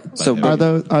 Right. So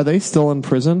are they still in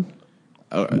prison?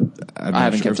 I'm I not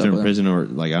haven't sure kept if they're up in with prison or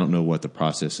like I don't know what the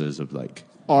process is of like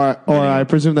Or I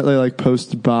presume that they like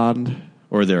post bond.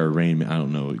 or their arraignment. I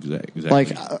don't know exactly.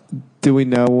 Like, do we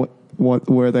know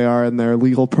where they are in their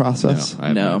legal process? I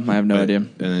have no idea. And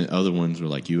then other ones were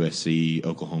like USC,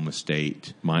 Oklahoma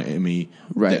State, Miami.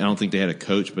 Right. I don't think they had a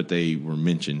coach, but they were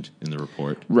mentioned in the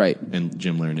report. Right. And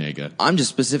Jim Larinaga. I'm just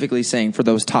specifically saying for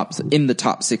those in the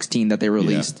top 16 that they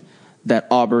released, that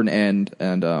Auburn and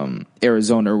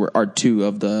Arizona are two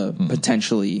of the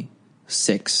potentially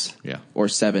 6 or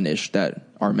 7-ish that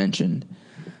are mentioned.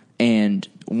 And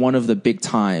one of the big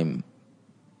time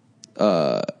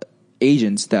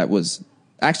agents that was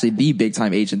actually the big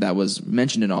time agent that was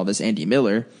mentioned in all this, Andy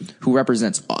Miller, who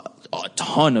represents a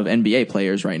ton of NBA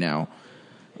players right now,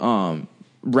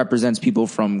 represents people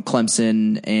from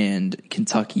Clemson and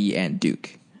Kentucky and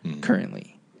Duke currently.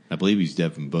 I believe he's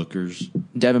Devin Booker's,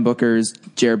 Jared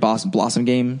Blossom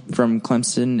game from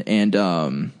Clemson,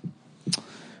 and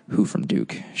who from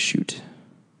Duke? Shoot,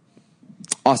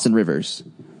 Austin Rivers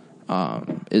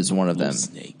is one of them.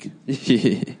 Snake.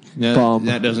 Now,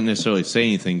 that doesn't necessarily say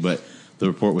anything, but the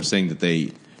report was saying that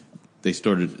they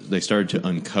started to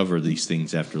uncover these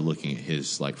things after looking at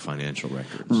his like financial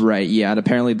records. Right. Yeah. And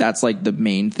apparently that's like the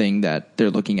main thing that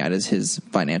they're looking at is his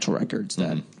financial records.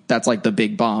 That's like the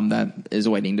big bomb that is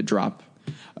waiting to drop.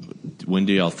 When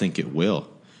do y'all think it will?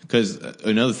 Because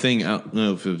another thing, I don't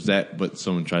know if it was that, but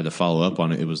someone tried to follow up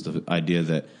on it. It was the idea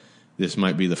that this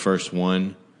might be the first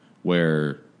one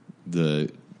where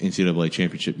the NCAA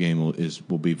championship game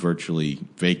will be virtually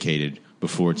vacated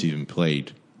before it's even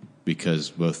played because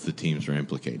both the teams are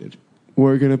implicated.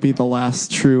 We're going to be the last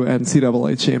true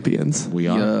NCAA champions. We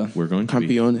are. Yeah. We're going to be.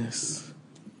 Campeones.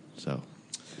 So,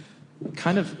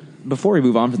 Kind of before we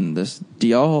move on from this, do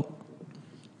y'all?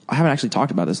 I haven't actually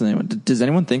talked about this with anyone. Does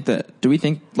anyone think that? Do we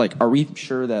think like? Are we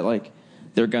sure that like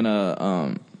they're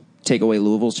gonna take away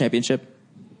Louisville's championship?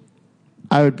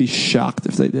 I would be shocked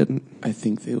if they didn't. I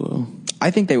think they will. I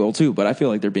think they will too, but I feel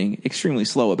like they're being extremely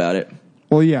slow about it.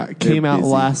 Well, yeah, it came out busy.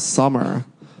 last summer,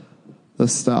 the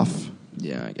stuff.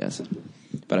 Yeah, I guess.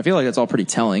 But I feel like it's all pretty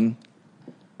telling,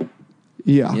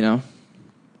 Yeah. you know?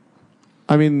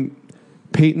 I mean,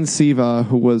 Peyton Siva,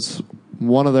 who was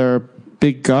one of their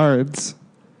big guards,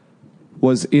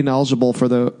 was ineligible for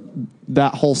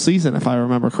that whole season, if I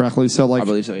remember correctly. So, like, I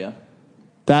believe so, yeah.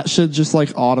 that should just,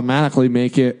 like, automatically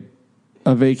make it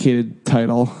a vacated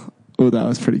title. Oh, that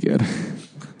was pretty good.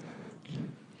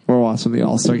 We're watching the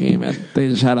All-Star game, and they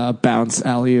just had a bounce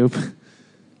alley-oop.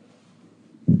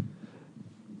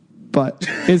 But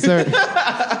is there...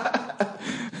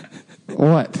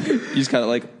 What? You just kind of,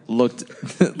 like, looked,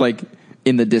 like,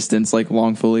 in the distance, like,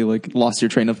 longfully, like, lost your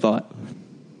train of thought.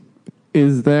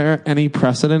 Is there any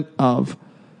precedent of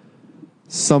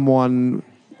someone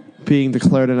being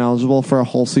declared ineligible for a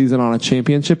whole season on a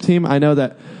championship team? I know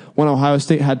that when Ohio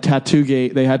State had Tattoo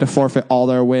Gate, they had to forfeit all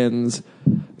their wins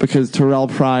because Terrell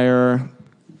Pryor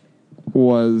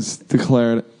was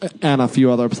declared, and a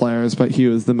few other players, but he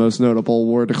was the most notable,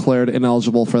 were declared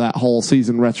ineligible for that whole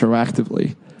season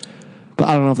retroactively. But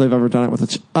I don't know if they've ever done it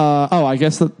with I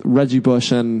guess that Reggie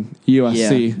Bush and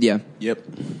USC. Yeah. Yep.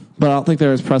 But I don't think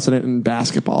there is precedent in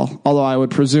basketball. Although I would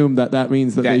presume that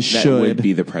means that they should. That would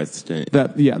be the precedent.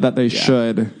 That they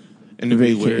should And it'd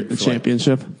be vacate weird the for, like,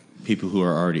 championship. people who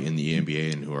are already in the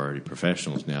NBA and who are already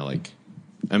professionals now, like,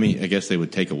 I mean, I guess they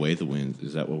would take away the wins.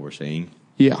 Is that what we're saying?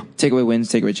 Yeah. Take away wins,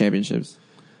 take away championships.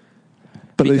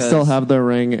 But they Because- still have their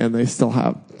ring and they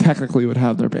still technically would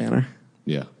have their banner.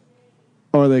 Yeah.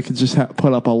 Or they could just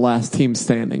put up a last team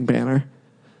standing banner.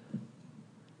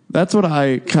 That's what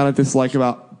I kind of dislike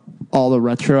about all the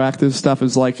retroactive stuff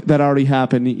is like that already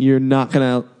happened. You're not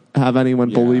going to have anyone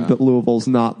believe that Louisville's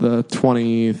not the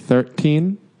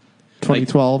 2013,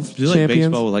 2012 Do you like champions.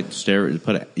 baseball with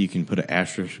like you can put an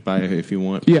asterisk by it if you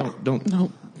want? Yeah.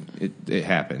 Don't. It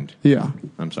happened. Yeah.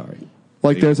 I'm sorry.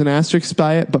 Like there's an asterisk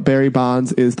by it, but Barry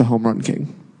Bonds is the home run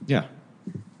king. Yeah.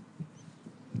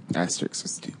 Asterisks are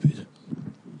stupid.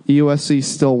 USC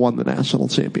still won the national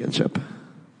championship.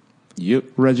 Yep.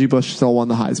 Reggie Bush still won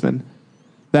the Heisman.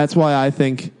 That's why I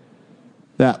think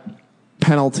that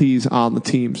penalties on the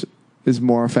teams is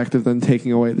more effective than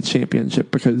taking away the championship,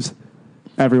 because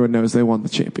everyone knows they won the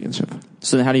championship.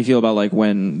 So then how do you feel about like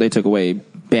when they took away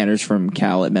banners from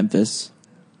Cal at Memphis?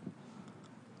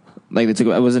 Like it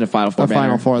wasn't a Final Four The banner.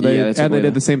 Final Four. They took away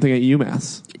did the same thing at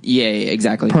UMass. Yeah,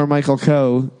 exactly. Per Michael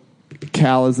Coe,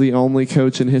 Cal is the only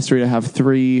coach in history to have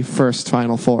 3 first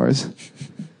Final Fours.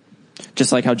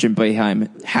 Just like how Jim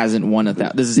Boeheim hasn't won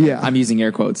I'm using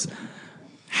air quotes.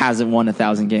 Hasn't won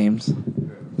 1,000 games.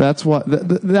 That's what.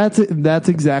 That's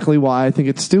exactly why I think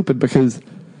it's stupid, because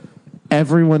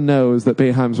everyone knows that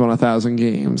Boeheim's won 1,000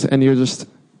 games, and you're just.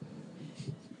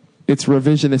 It's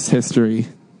revisionist history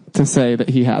to say that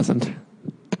he hasn't.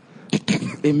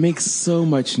 It makes so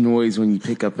much noise when you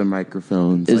pick up the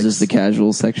microphones. Is this the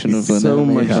casual section of an so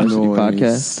MMA much Varsity noise.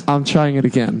 podcast? I'm trying it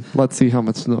again. Let's see how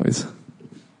much noise.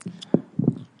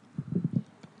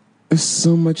 There's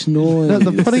so much noise. No,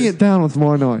 they're putting it down with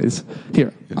more noise.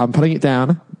 Here, I'm putting it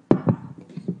down.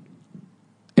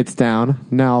 It's down.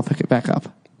 Now I'll pick it back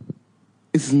up.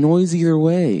 It's noise either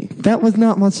way. That was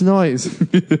not much noise.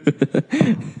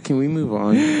 Can we move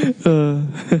on?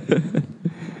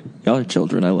 Y'all are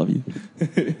children. I love you.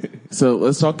 So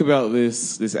let's talk about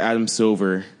this Adam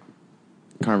Silver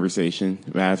conversation.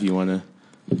 Matt, if you want to.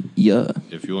 Yeah.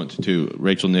 If you want to,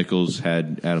 Rachel Nichols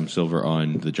had Adam Silver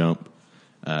on The Jump.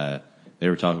 They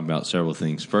were talking about several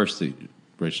things. First,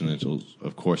 Rachel Nichols,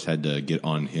 of course, had to get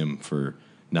on him for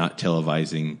not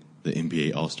televising the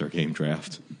NBA All-Star Game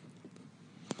draft.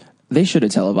 They should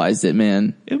have televised it,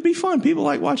 man. It would be fun. People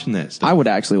like watching that stuff. I would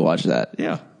actually watch that.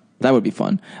 Yeah. That would be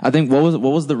fun. I think what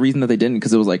was the reason that they didn't?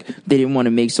 Because it was like they didn't want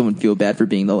to make someone feel bad for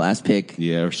being the last pick.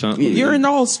 Yeah, or something. You're an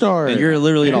all-star. You're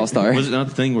literally an all-star. Was it not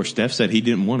the thing where Steph said he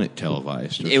didn't want it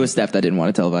televised? It was Steph that didn't want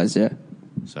it televised, yeah.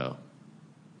 So,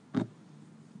 I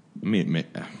mean,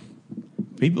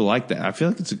 people like that. I feel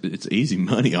like it's an easy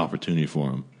money opportunity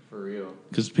for them. For real.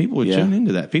 Because people would tune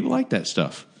into that. People like that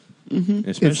stuff. Mm-hmm.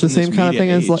 It's the same kind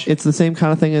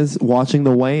of thing as watching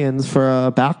the weigh-ins for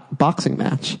a boxing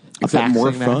match. Except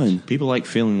more fun. People like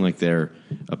feeling like they're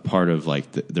a part of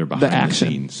like they're behind the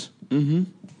scenes. Mm-hmm.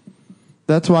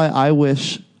 That's why I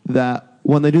wish that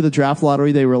when they do the draft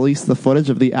lottery, they release the footage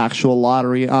of the actual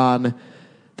lottery on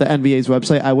the NBA's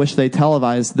website. I wish they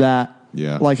televised that.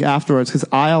 Yeah. Like afterwards, because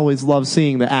I always love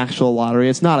seeing the actual lottery.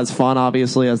 It's not as fun,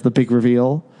 obviously, as the big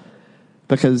reveal,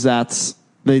 because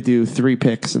they do 3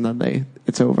 picks and then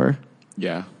it's over.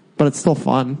 Yeah. But it's still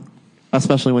fun,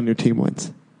 especially when your team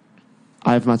wins.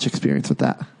 I have much experience with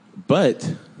that.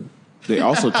 But they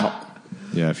also talk.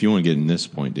 Yeah, if you want to get in this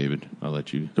point, David, I'll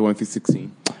let you. The 1 through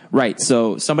 16. Right.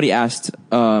 So somebody asked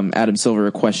Adam Silver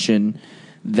a question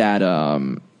that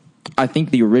I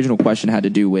think the original question had to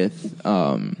do with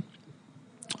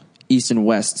East and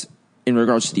West in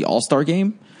regards to the All-Star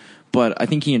game. But I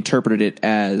think he interpreted it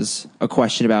as a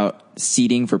question about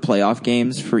seeding for playoff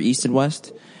games for East and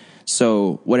West.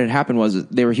 So what had happened was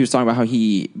he was talking about how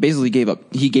he basically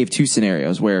gave 2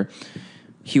 scenarios where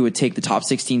he would take the top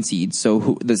 16 seeds,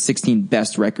 so the 16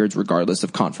 best records regardless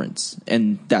of conference,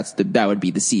 and that would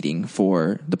be the seeding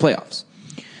for the playoffs.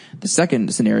 The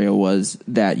second scenario was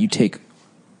that you take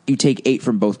 8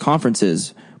 from both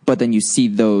conferences, but then you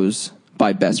seed those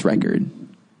by best record.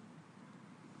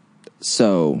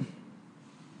 So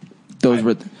those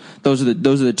are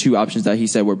the 2 options that he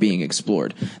said were being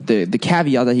explored. The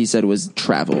caveat that he said was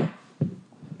travel.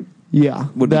 Yeah,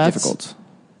 would be difficult.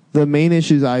 The main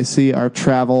issues I see are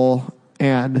travel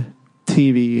and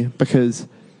TV, because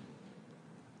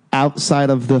outside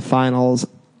of the finals,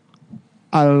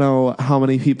 I don't know how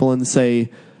many people in, say,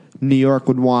 New York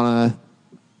would want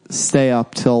to stay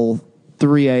up till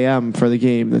 3 a.m. for the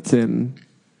game that's in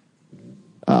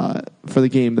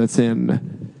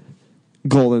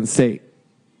Golden State,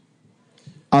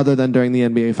 other than during the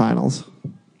NBA Finals.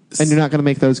 And you're not going to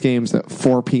make those games at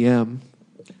 4 p.m.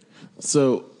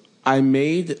 So I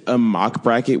made a mock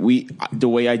bracket. The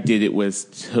way I did it was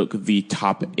took the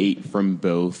top 8 from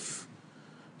both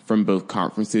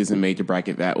conferences and made the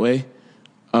bracket that way.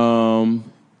 And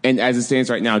as it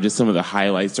stands right now, just some of the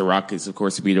highlights: the Rockets, of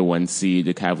course, would be the 1 seed.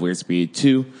 The Cavaliers would be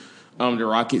 2. The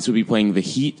Rockets would be playing the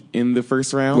Heat in the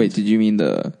first round. Wait, did you mean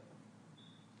the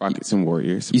Rockets and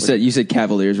Warriors. You said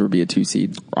Cavaliers would be a 2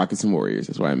 seed. Rockets and Warriors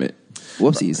is what I meant.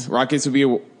 Whoopsies. Rockets would be a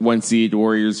 1 seed.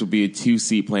 Warriors would be a 2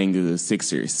 seed playing the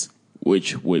Sixers,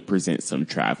 which would present some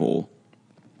travel.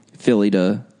 Philly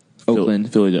to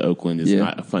Oakland. Philly to Oakland is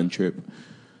not a fun trip.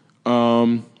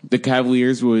 The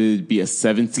Cavaliers would be a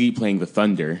 7 seed playing the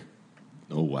Thunder.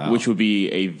 Oh, wow. Which would be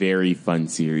a very fun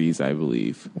series, I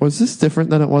believe. Was this different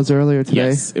than it was earlier today?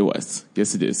 Yes, it was.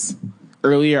 Yes, it is.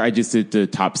 Earlier, I just did the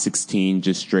top 16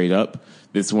 just straight up.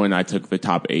 This one, I took the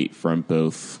top 8 from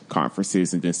both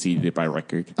conferences and then seeded it by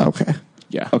record. Okay.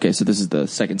 Yeah. Okay, so this is the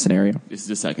second scenario. This is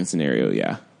the second scenario,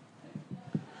 yeah.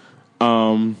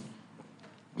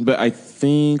 But I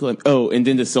think, and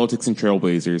then the Celtics and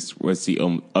Trailblazers was the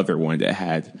other one that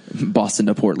had Boston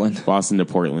to Portland. Boston to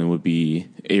Portland would be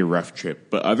a rough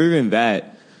trip. But other than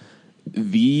that,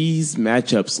 these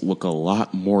matchups look a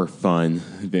lot more fun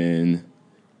than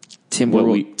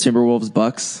Timberwolves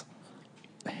Bucks.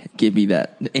 Give me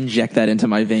that. Inject that into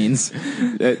my veins.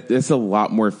 That's a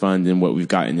lot more fun than what we've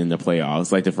gotten in the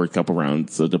playoffs, like the first couple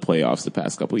rounds of the playoffs the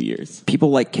past couple of years.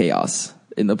 People like chaos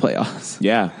in the playoffs.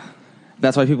 Yeah.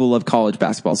 That's why people love college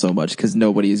basketball so much, because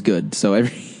nobody is good. So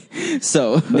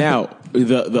now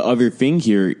the other thing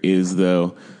here is,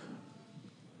 though,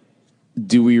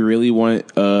 do we really want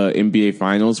NBA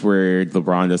Finals where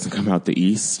LeBron doesn't come out the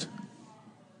East?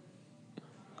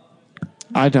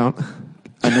 I don't.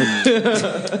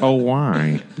 Oh,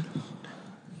 why?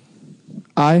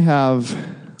 I have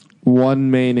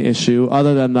one main issue,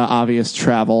 other than the obvious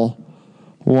travel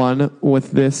one,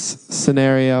 with this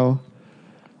scenario,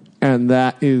 and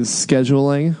that is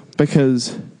scheduling.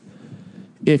 Because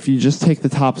if you just take the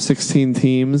top 16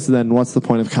 teams, then what's the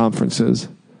point of conferences?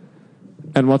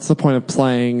 And what's the point of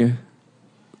playing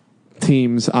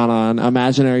teams on an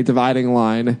imaginary dividing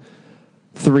line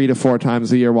 3 to 4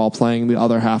 times a year while playing the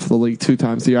other half of the league 2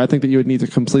 times a year? I think that you would need to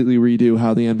completely redo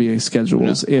how the NBA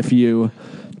schedules if you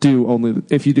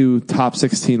do top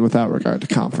 16 without regard to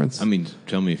conference. I mean,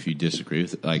 tell me if you disagree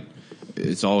with it. Like,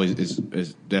 it's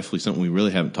definitely something we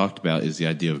really haven't talked about is the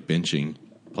idea of benching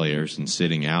players and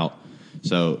sitting out.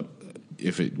 So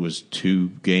if it was 2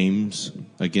 games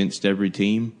against every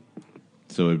team,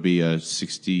 so it'd be a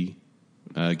 60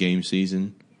 game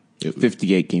season.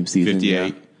 58 game season.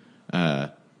 58. Yeah.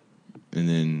 And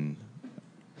then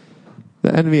The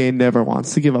NBA never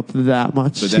wants to give up that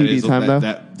much TV time, though.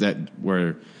 That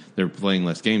where they're playing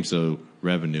less games, so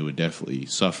revenue would definitely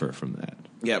suffer from that.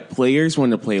 Yeah, players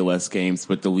want to play less games,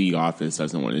 but the league office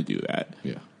doesn't want to do that.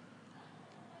 Yeah.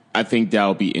 I think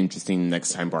that'll be interesting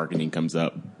next time bargaining comes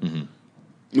up.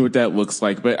 Mm-hmm. What that looks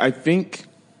like. But I think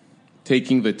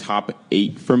taking the top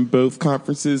 8 from both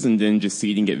conferences and then just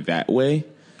seeding it that way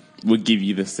would give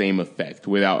you the same effect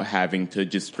without having to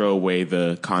just throw away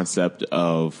the concept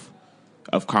of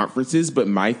conferences. But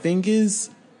my thing is,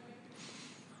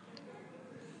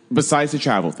 besides the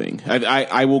travel thing,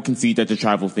 I will concede that the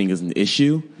travel thing is an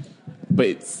issue, but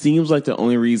it seems like the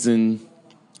only reason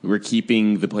we're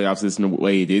keeping the playoff system the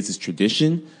way it is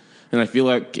tradition. And I feel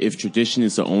like if tradition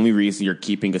is the only reason you're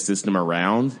keeping a system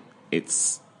around,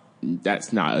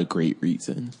 that's not a great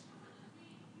reason.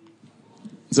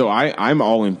 So I'm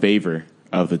all in favor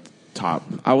of the top.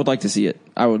 I would like to see it.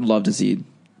 I would love to see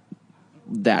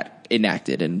that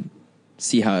enacted and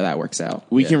see how that works out.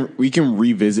 We can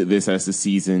revisit this as the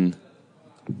season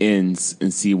ends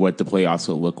and see what the playoffs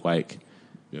will look like.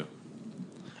 Yeah.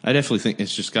 I definitely think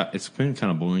it's been kind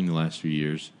of boring the last few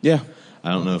years. Yeah.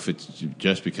 I don't know if it's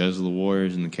just because of the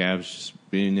Warriors and the Cavs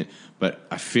just being it, but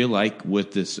I feel like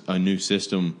with this, a new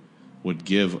system would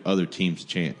give other teams a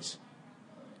chance.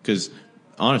 Because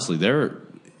honestly,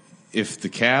 if the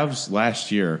Cavs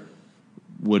last year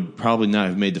would probably not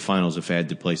have made the finals if they had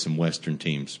to play some Western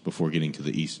teams before getting to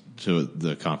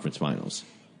the conference finals,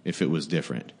 if it was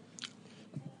different.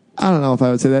 I don't know if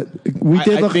I would say that. We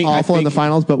did look awful in the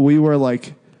finals, but we were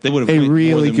like they would have a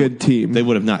really good team. They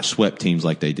would have not swept teams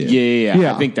like they did.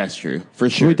 Yeah. I think that's true. For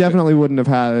sure. We definitely wouldn't have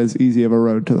had as easy of a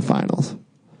road to the finals.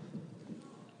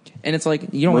 And it's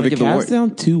like, you don't want to give the Cavs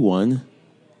down 2-1?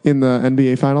 In the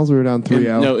NBA finals, we were down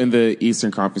 3-0. No, in the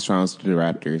Eastern Conference finals to the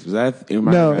Raptors. Was that?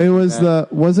 No, it was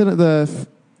wasn't it the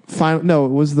final? No,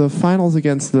 it was the finals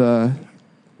against the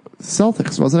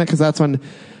Celtics, wasn't it? Because that's when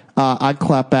I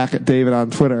clapped back at David on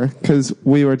Twitter because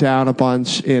we were down a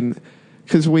bunch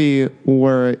because we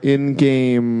were in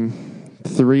game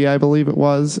 3, I believe it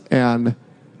was, and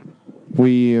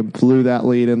we blew that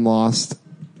lead and lost,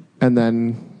 and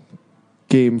then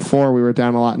game 4, we were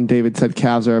down a lot, and David said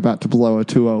Cavs are about to blow a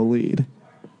 2-0 lead.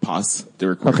 Pause the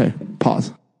recording. Okay,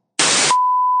 pause.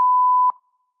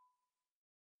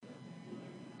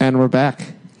 And we're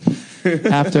back.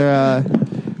 After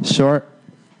Short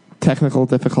technical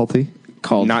difficulty.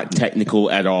 called. Not technical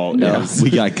at all. No. Yes. We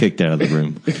got kicked out of the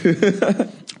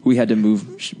room. We had to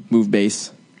move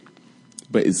base.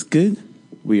 But it's good.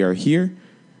 We are here.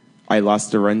 I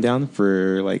lost the rundown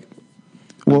for like.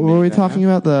 What were we talking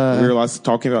about? We were The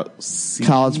talking about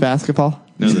college basketball?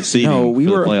 No, the seeding. No, we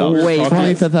for the were playoffs. way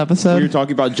 25th episode? We were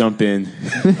talking about jump in.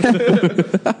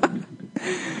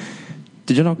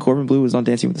 Did you know Corbin Blue was on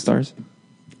Dancing with the Stars?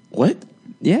 What?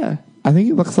 Yeah. I think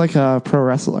he looks like a pro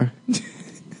wrestler.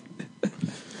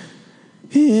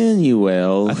 Anyway,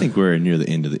 I think we're near the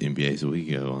end of the NBA, so we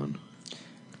can go on.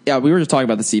 Yeah, we were just talking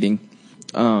about the seating.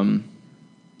 And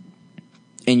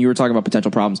you were talking about potential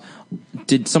problems.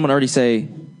 Did someone already say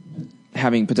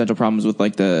having potential problems with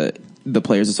like the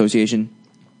Players Association?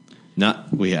 I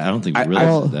don't think we I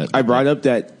realized that. I brought up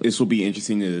that this will be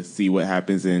interesting to see what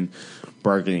happens in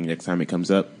bargaining next time it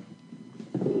comes up.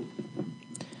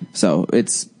 So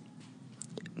it's,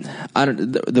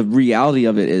 the reality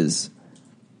of it is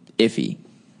iffy,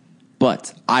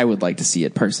 but I would like to see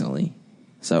it personally.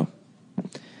 So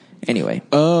anyway,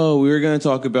 Oh, we were going to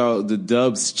talk about the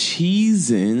Dubs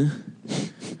cheesing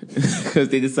because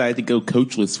they decided to go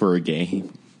coachless for a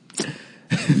game.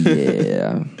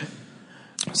 yeah.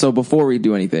 So before we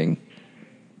do anything,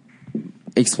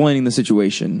 explaining the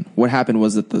situation, what happened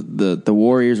was that the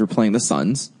Warriors were playing the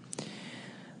Suns.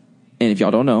 And if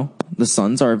y'all don't know, the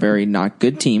Suns are a very not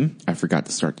good team. I forgot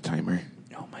to start the timer.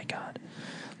 Oh my God.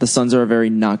 The Suns are a very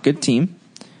not good team.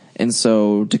 And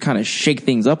so to kind of shake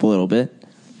things up a little bit,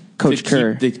 Coach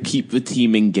Kerr To keep the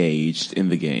team engaged in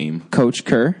the game. Coach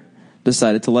Kerr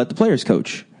decided to let the players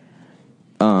coach.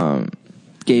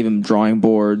 Gave him drawing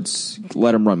boards,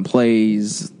 let him run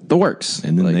plays, the works.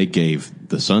 and then Like, they gave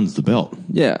the Suns the belt.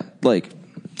 yeah, like,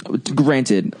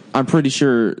 granted, I'm pretty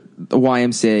sure the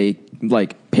YMCA,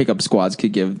 like, pickup squads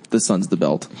could give the Suns the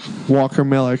belt. Walker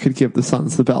Miller could give the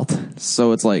Suns the belt.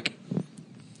 So it's like,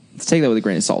 let's take that with a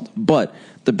grain of salt. But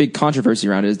the big controversy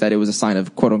around it is that it was a sign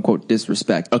of quote unquote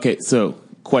disrespect. Okay, so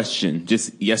question,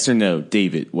 just yes or no,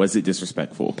 David, was it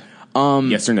disrespectful?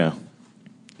 Yes or no?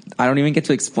 I don't even get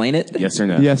to explain it. Yes or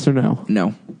no? Yes or no?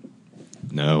 No.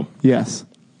 No. Yes.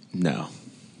 No.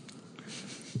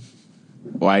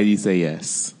 Why do you say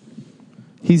yes?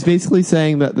 He's basically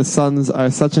saying that the Suns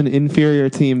are such an inferior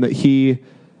team that he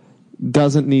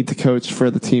doesn't need to coach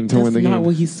for the team to win the That's not game.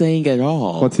 what he's saying at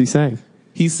all. What's he saying?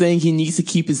 He's saying he needs to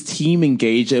keep his team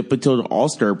engaged up until the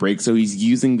All-Star break, so he's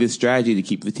using this strategy to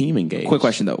keep the team engaged. Quick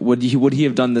question though: Would he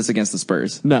have done this against the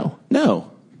Spurs? No.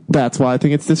 No. That's why I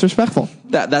think it's disrespectful.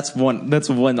 That's one.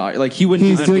 Like he wouldn't.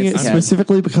 He's do doing it against the Cavs.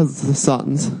 specifically because of the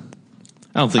Suns.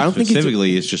 I don't think I don't think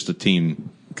specifically it's just a team.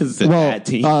 Because it's a Well, bad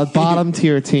team. bottom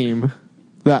tier team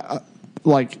that,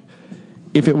 like,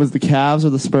 if it was the Cavs or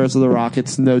the Spurs or the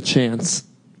Rockets, no chance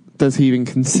does he even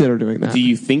consider doing that. Do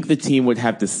you think the team would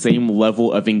have the same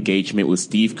level of engagement with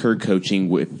Steve Kerr coaching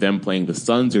with them playing the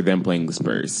Suns or them playing the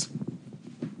Spurs?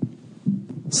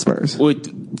 Spurs.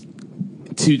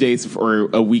 With 2 days or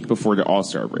a week before the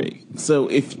All-Star break. So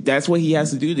if that's what he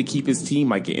has to do to keep his team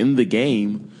like in the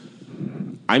game,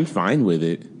 I'm fine with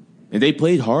it. And they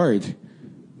played hard.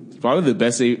 It's probably the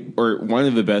best one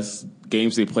of the best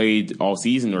games they played all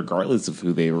season, regardless of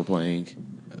who they were playing.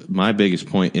 My biggest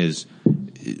point is,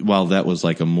 while that was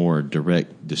like a more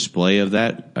direct display of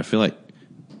that, I feel like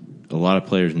a lot of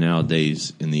players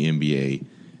nowadays in the NBA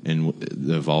and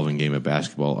the evolving game of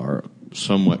basketball are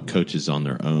somewhat coaches on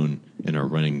their own and are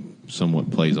running somewhat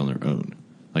plays on their own.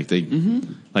 Like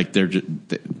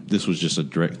this was just a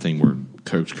direct thing where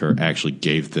Coach Kerr actually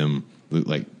gave them,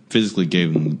 like physically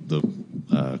gave them the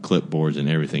clipboards and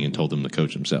everything and told them to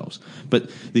coach themselves. But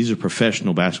these are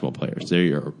professional basketball players. They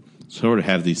are sort of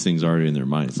have these things already in their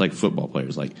mind. It's like football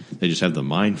players. Like they just have the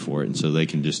mind for it, and so they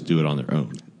can just do it on their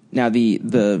own. Now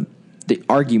the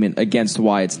argument against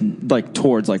why it's like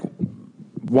towards like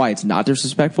why it's not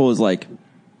disrespectful is like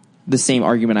the same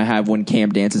argument I have when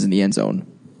Cam dances in the end zone.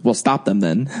 Well, stop them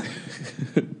then.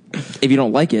 If you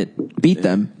don't like it, beat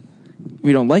them. If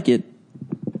you don't like it,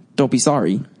 don't be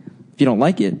sorry. If you don't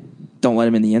like it, don't let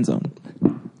him in the end zone.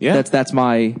 Yeah. That's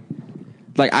my,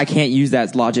 like, I can't use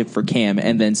that logic for Cam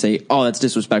and then say, oh, that's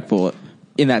disrespectful.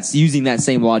 And that's using that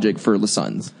same logic for the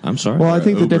Suns. I'm sorry. Well, I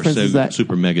think the Uber difference is that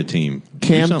super mega team.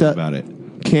 Cam do something do- about it.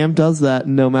 Cam does that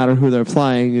no matter who they're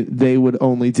playing. They would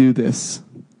only do this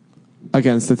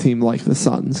against a team like the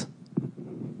Suns.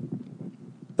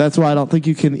 That's why I don't think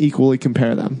you can equally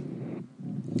compare them.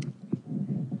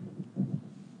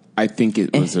 I think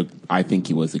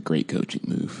it was a great coaching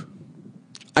move.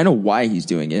 I know why he's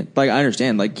doing it. Like, I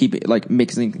understand, like, keep it, like,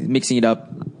 mixing it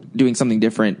up, doing something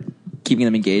different, keeping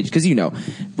them engaged? Because,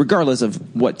 regardless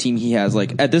of what team he has,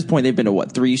 like, at this point, they've been to,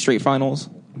 3 straight finals?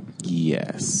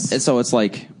 Yes. And so it's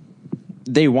like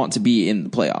they want to be in the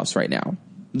playoffs right now.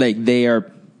 Like, they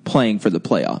are playing for the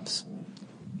playoffs.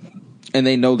 And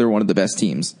they know they're one of the best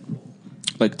teams.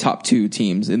 Like, top 2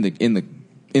 teams in the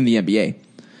NBA.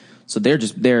 So they're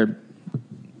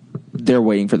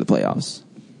waiting for the playoffs.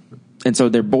 And so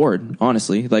they're bored,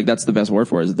 honestly. Like, that's the best word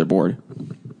for it, is that they're bored.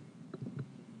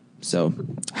 So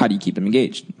how do you keep them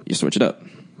engaged? You switch it up.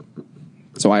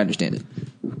 So I understand it.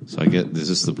 So I get, is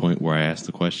this the point where I ask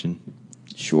the question?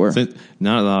 Sure.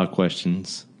 Not a lot of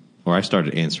questions, or I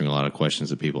started answering a lot of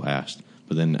questions that people asked,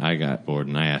 but then I got bored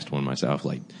and I asked one myself,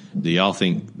 like, do y'all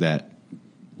think that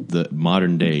the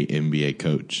modern day NBA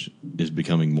coach is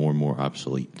becoming more and more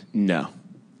obsolete? No.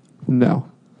 No.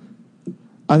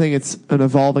 I think it's an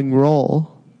evolving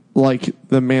role, like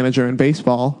the manager in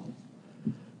baseball,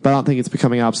 but I don't think it's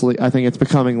becoming obsolete. I think it's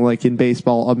becoming, like in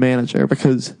baseball, a manager,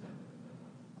 because,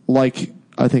 like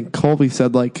I think Colby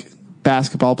said, like,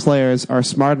 basketball players are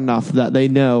smart enough that they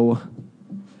know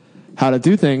how to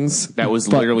do things. That was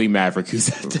literally Maverick who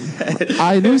said that.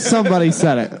 I knew somebody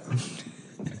said it.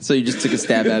 So you just took a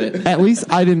stab at it. At least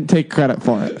I didn't take credit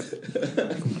for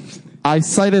it. I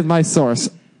cited my source,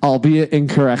 albeit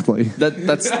incorrectly.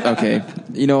 That's okay.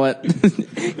 You know what?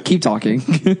 Keep talking.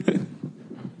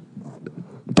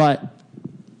 But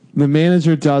the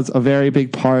manager does a very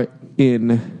big part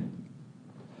in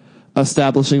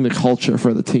establishing the culture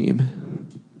for the team.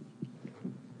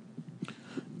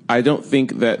 I don't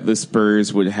think that the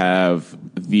Spurs would have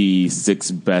the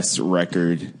 6th best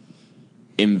record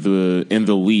in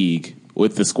the league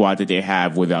with the squad that they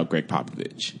have without Greg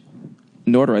Popovich.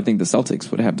 Nor do I think the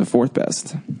Celtics would have the 4th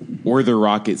best. Or the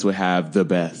Rockets would have the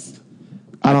best.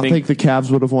 I don't think the Cavs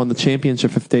would have won the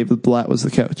championship if David Blatt was the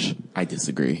coach. I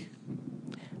disagree.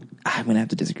 I'm going to have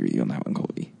to disagree with you on that one,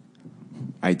 Colby.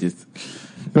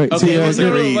 Wait, so you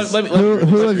agree?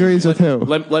 Who agrees with who?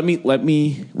 Let me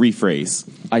rephrase.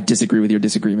 I disagree with your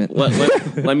disagreement. Let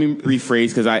me rephrase,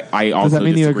 because I also Does that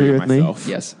mean you disagree agree with with me? myself.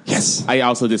 Yes. Yes. I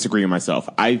also disagree with myself.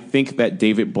 I think that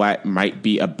David Blatt might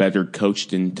be a better coach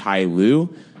than Ty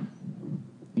Lue.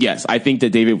 Yes, I think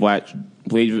that David Blatt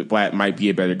might be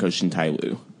a better coach than Ty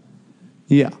Lue.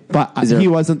 Yeah, but he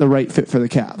wasn't the right fit for the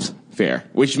Cavs. Fair,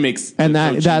 which makes And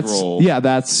the coaching role,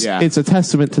 it's a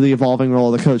testament to the evolving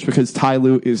role of the coach, because Ty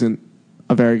Lue isn't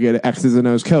a very good X's and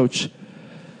O's coach,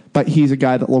 but he's a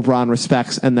guy that LeBron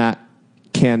respects and that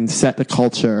can set the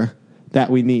culture that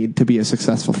we need to be a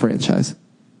successful franchise.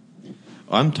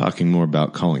 I'm talking more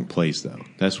about calling plays, though.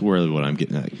 That's really what I'm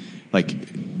getting at. Like,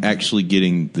 actually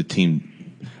getting the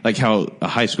team, like how a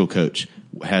high school coach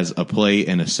has a play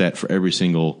and a set for every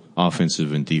single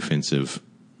offensive and defensive,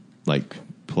 like,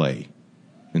 play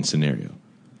and scenario.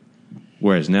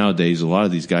 Whereas nowadays, a lot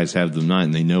of these guys have them not,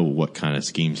 and they know what kind of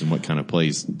schemes and what kind of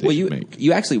plays they should make.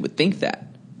 You actually would think that.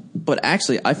 But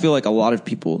actually, I feel like a lot of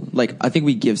people, like, I think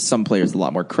we give some players a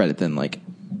lot more credit than, like,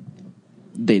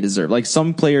 they deserve. Like,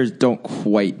 some players don't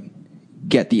quite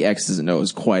get the X's and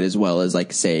O's quite as well as,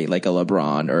 like, say, like a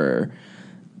LeBron or...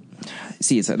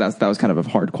 See, that was kind of a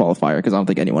hard qualifier, because I don't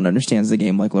think anyone understands the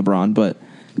game like LeBron, but...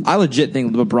 I legit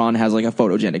think LeBron has like a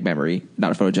photogenic memory.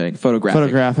 Not a photogenic,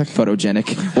 photographic.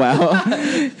 Photogenic.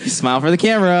 Wow. Smile for the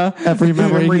camera. Every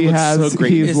memory he has,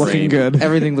 he's looking good.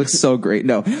 Everything looks so great.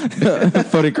 No.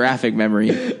 Photographic memory.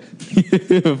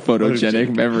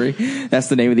 Photogenic memory. That's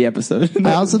the name of the episode.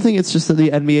 I also think it's just that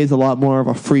the NBA is a lot more of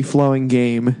a free-flowing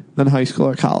game than high school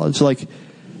or college. Like,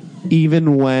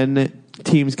 even when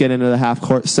teams get into the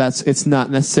half-court sets, it's not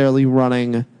necessarily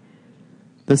running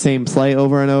the same play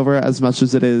over and over as much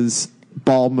as it is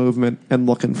ball movement and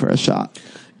looking for a shot.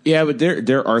 Yeah, but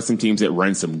there are some teams that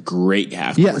run some great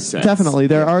half-court sets. Yes, definitely.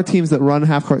 There are teams that run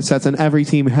half-court sets, and every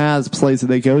team has plays that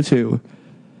they go to.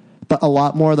 But a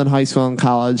lot more than high school and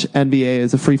college, NBA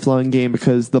is a free-flowing game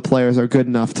because the players are good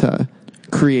enough to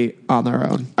create on their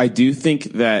own. I do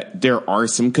think that there are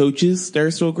some coaches that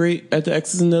are still great at the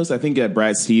X's and O's. I think that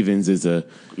Brad Stevens is a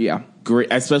great,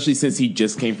 especially since he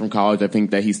just came from college. I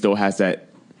think that he still has that.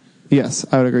 Yes,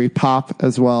 I would agree. Pop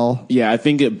as well. Yeah, I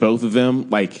think that both of them,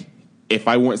 like, if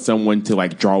I want someone to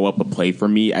like draw up a play for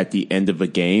me at the end of a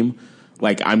game,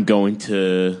 like I'm going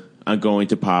to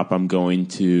Pop, I'm going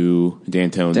to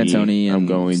D'Antoni, I'm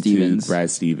going Stevens. to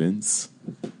Brad Stevens.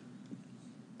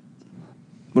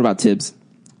 What about Tibbs?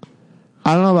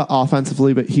 I don't know about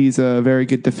offensively, but he's a very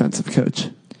good defensive coach.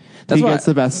 He gets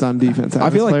the best on defense. I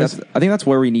feel like I think that's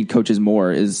where we need coaches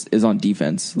more is on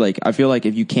defense. Like, I feel like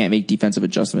if you can't make defensive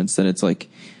adjustments, then it's like,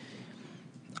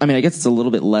 I mean, I guess it's a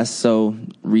little bit less so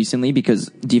recently because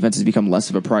defense has become less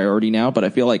of a priority now, but I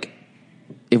feel like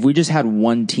if we just had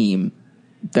one team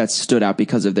that stood out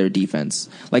because of their defense,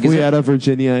 like We had a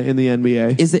Virginia in the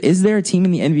NBA. is there a team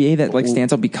in the NBA that like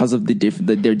stands out because of their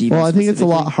defense? Well, I think it's a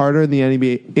lot specifically? harder in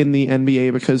the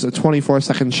NBA because a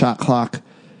 24-second shot clock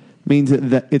means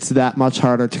that it's that much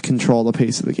harder to control the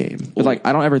pace of the game. But like,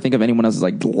 I don't ever think of anyone else as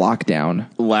like lockdown.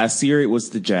 Last year it was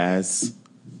the Jazz.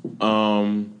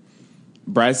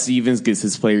 Brad Stevens gets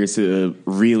his players to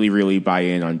really, really buy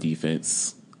in on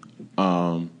defense.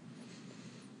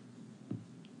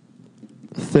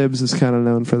 Thibs is kind of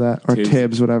known for that, or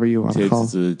Tibbs, whatever you want to call.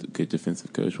 Tibbs is a good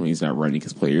defensive coach when he's not running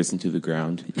his players into the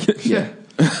ground. Yeah.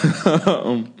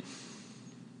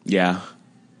 Yeah.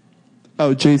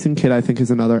 Oh, Jason Kidd, I think,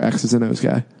 is another X's and O's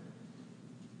guy.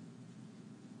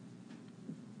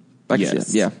 I can see Yes.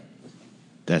 it. Yeah.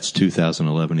 That's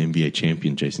 2011 NBA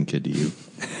champion Jason Kidd to you.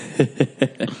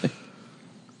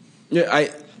 Yeah,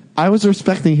 I was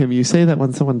respecting him. You say that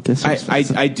when someone disrespects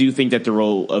him. I do think that the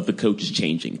role of the coach is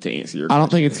changing, to answer your I don't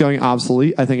question. think it's going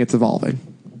obsolete. I think it's evolving.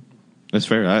 That's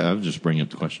fair. I was just bringing up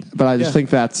the question. But I just Yeah. think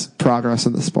that's progress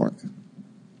in the sport.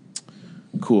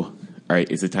 Cool. All right,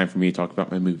 is it time for me to talk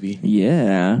about my movie?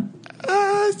 Yeah.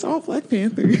 It's all Black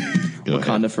Panther. Go ahead.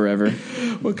 Wakanda forever.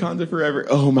 Wakanda forever.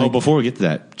 Oh my! Oh, before we get to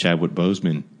that, Chadwick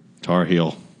Boseman, Tar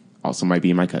Heel. Also might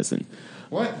be my cousin.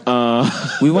 What?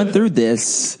 We went through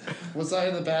this. Was I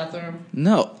in the bathroom?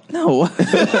 No. No,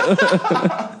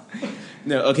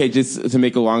 okay, just to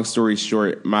make a long story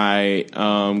short, my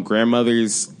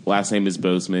grandmother's last name is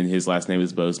Bozeman. His last name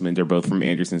is Bozeman. They're both from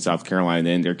Anderson, South Carolina,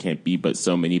 and there can't be but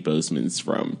so many Bozemans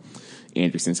from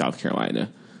Anderson, South Carolina.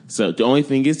 So the only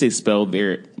thing is they spelled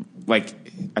their, like,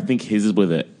 I think his is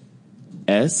with a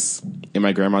S and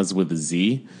my grandma's with a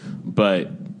Z,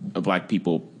 but black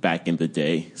people back in the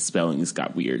day, spellings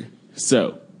got weird.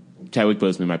 So Chadwick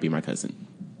Boseman might be my cousin.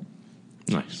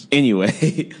 Nice.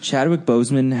 Anyway, Chadwick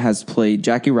Boseman has played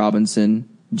Jackie Robinson,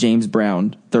 James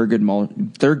Brown,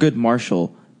 Thurgood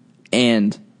Marshall,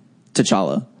 and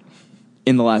T'Challa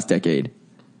in the last decade.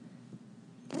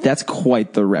 That's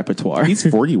quite the repertoire. he's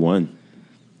 41.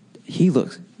 He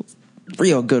looks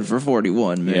real good for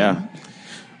 41, man. Yeah,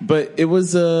 but it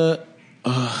was the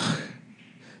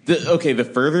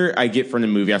further I get from the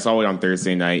movie, I saw it on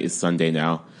Thursday night. It's Sunday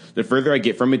now. The further I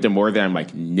get from it, the more that I'm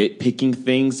like nitpicking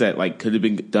things that like could have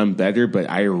been done better. But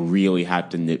I really have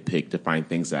to nitpick to find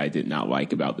things that I did not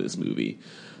like about this movie.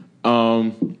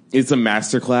 It's a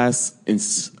masterclass in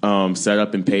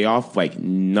setup and payoff. Like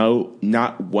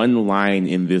not one line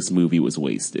in this movie was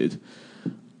wasted.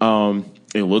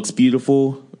 It looks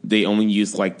beautiful. They only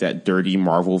used like that dirty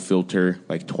Marvel filter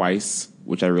like twice,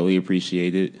 which I really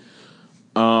appreciated.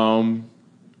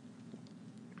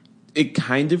 It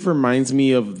kind of reminds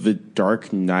me of The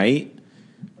Dark Knight,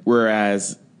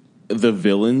 whereas the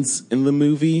villains in the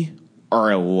movie are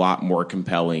a lot more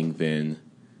compelling than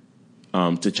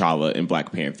T'Challa in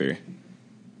Black Panther.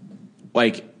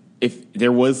 Like, if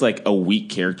there was like a weak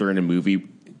character in a movie,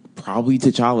 probably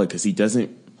T'Challa, because he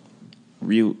doesn't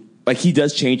really, like, he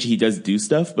does change, he does do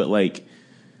stuff, but like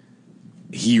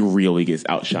he really gets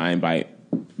outshined by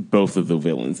both of the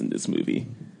villains in this movie.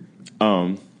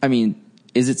 I mean,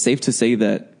 is it safe to say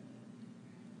that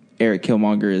Eric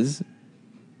Killmonger is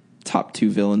top 2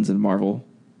 villains in Marvel?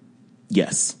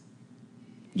 Yes,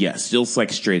 just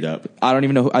like straight up. I don't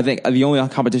even know. I think the only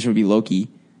competition would be Loki,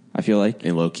 I feel like.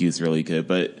 And Loki is really good,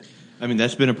 but I mean,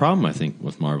 that's been a problem, I think,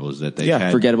 with Marvel is that they Yeah,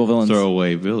 had forgettable villains.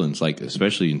 throwaway villains, like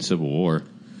especially in Civil War.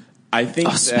 I think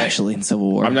Especially in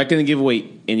Civil War. I'm not going to give away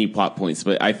any plot points,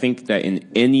 but I think that in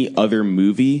any other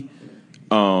movie,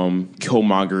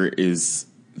 Killmonger is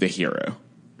the hero,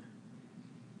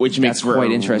 which makes That's for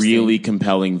quite a interesting. really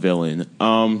compelling villain.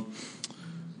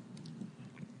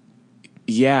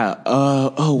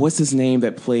 What's his name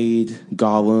that played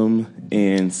Gollum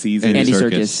and season? Andy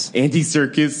Serkis. Serkis. Andy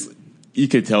Serkis, you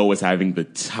could tell was having the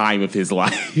time of his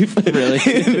life. Really?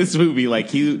 In this movie, like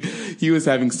he was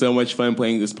having so much fun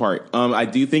playing this part. I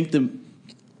do think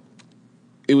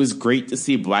it was great to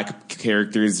see black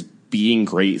characters being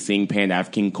great. Seeing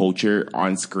Pan-African culture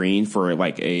on screen for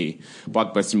like a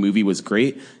blockbuster movie was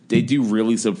great. They do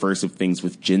really subversive things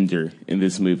with gender in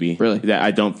this movie, Really? that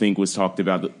I don't think was talked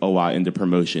about a lot in the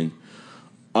promotion.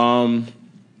 My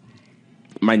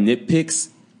nitpicks,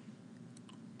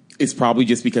 it's probably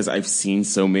just because I've seen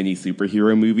so many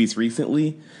superhero movies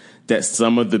recently that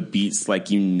some of the beats,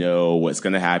 like, you know what's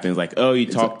going to happen. It's like, oh, you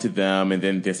talk to them and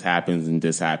then this happens and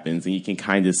this happens. And you can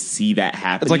kind of see that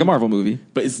happen. It's like a Marvel movie.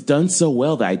 But it's done so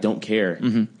well that I don't care.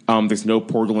 Mm-hmm. There's no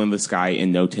portal in the sky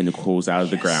and no tentacles out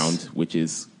of the ground, which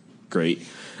is great.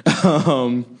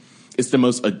 It's the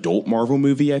most adult Marvel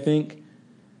movie, I think.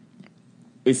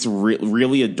 it's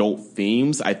really adult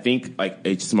themes. I think like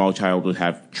a small child would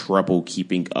have trouble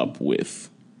keeping up with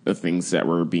the things that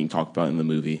were being talked about in the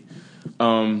movie.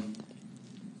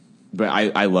 But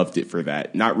I loved it for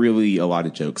that. Not really a lot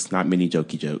of jokes, not many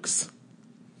jokey jokes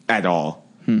at all,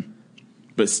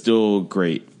 but still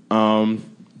great.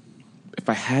 If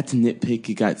I had to nitpick,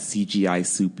 it got CGI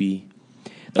soupy.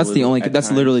 That's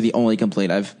literally the only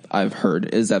complaint I've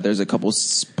heard is that there's a couple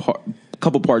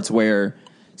parts where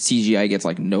CGI gets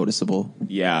like noticeable.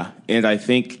 Yeah, and I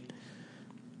think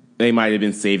they might have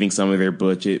been saving some of their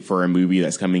budget for a movie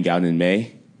that's coming out in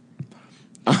May.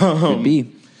 Could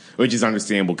be. Which is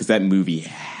understandable because that movie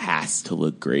has to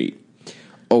look great.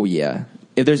 Oh yeah.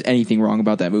 If there's anything wrong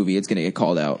about that movie, it's going to get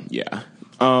called out. Yeah.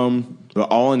 But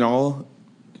all in all,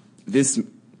 this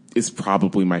is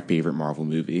probably my favorite Marvel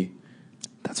movie.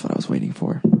 That's what I was waiting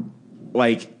for.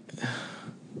 Like,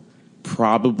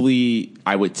 probably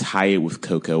I would tie it with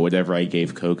Coco. Whatever I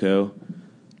gave Coco,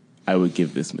 I would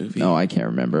give this movie. Oh, I can't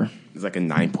remember. It's like a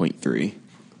 9.3.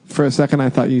 For a second, I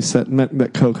thought you meant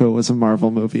that Coco was a Marvel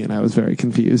movie, and I was very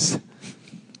confused.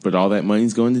 But all that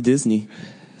money's going to Disney.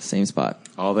 Same spot.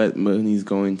 All that money's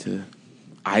going to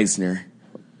Eisner.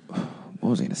 What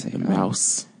was I going to say? The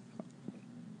mouse.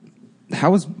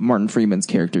 How was Martin Freeman's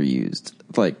character used?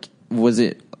 Like, was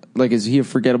it like, is he a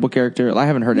forgettable character? I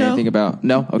haven't heard anything about.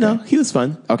 No, okay, No, he was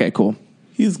fun. Okay, cool.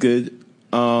 He was good.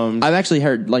 I've actually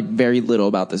heard like very little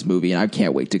about this movie, and I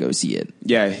can't wait to go see it.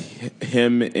 Yeah,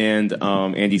 him and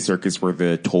Andy Serkis were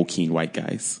the Tolkien white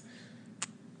guys.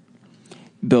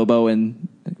 Bilbo and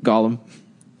Gollum.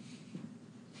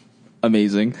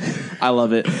 Amazing. I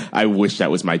love it. I wish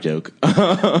that was my joke.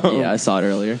 Yeah, I saw it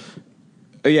earlier.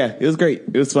 Yeah, it was great.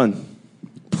 It was fun.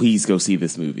 Please go see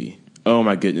this movie. Oh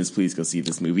my goodness, please go see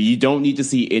this movie. You don't need to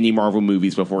see any Marvel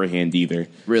movies beforehand either.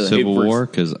 Really? Civil War?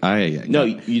 Because you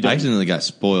don't. I accidentally got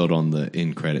spoiled on the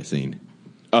end credit scene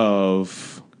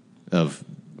Of of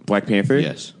Black Panther?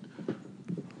 yes.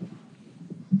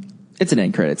 It's an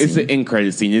end credit scene. It's the end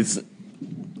credit scene. It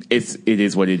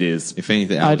is what it is. If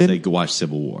anything, I would say go watch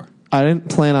Civil War. I didn't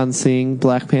plan on seeing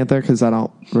Black Panther because I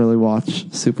don't really watch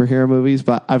superhero movies,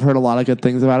 but I've heard a lot of good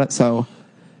things about it, so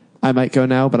I might go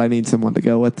now, but I need someone to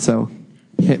go with, so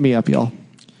hit me up, y'all.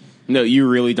 No, you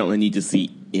really don't need to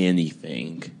see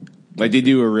anything. Like, they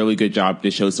do a really good job to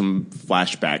show some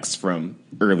flashbacks from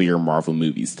earlier Marvel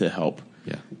movies to help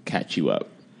catch you up.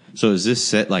 So is this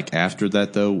set like after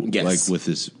that though? Yes. Like with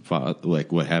his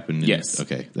like what happened? Yes.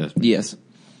 Okay. Yes.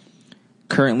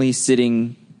 Currently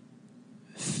sitting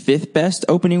 5th best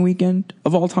opening weekend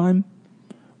of all time,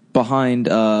 behind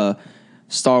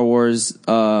Star Wars,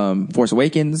 Force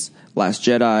Awakens, Last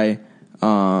Jedi,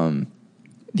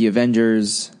 The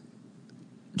Avengers,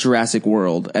 Jurassic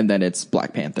World, and then it's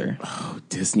Black Panther. Oh,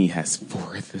 Disney has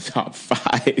 4 of the top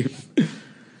 5.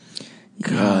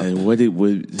 God, what it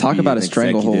would talk about a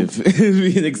stranglehold.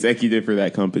 Be an executive for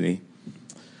that company.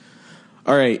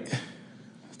 All right,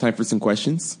 time for some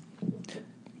questions.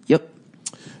 Yep.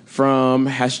 From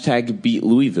hashtag Beat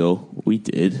Louisville, we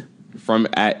did. From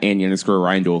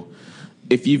 @Annie_Reindl.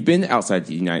 If you've been outside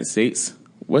the United States,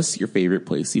 what's your favorite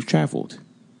place you've traveled?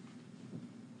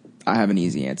 I have an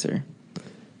easy answer.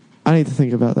 I need to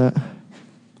think about that.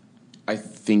 I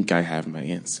think I have my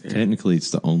answer. Technically,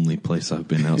 it's the only place I've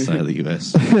been outside of the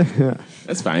U.S.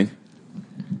 That's fine.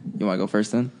 You want to go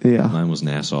first then? Yeah. Mine was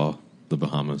Nassau, the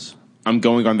Bahamas. I'm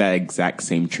going on that exact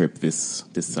same trip this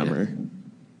summer.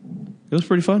 It was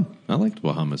pretty fun. I liked the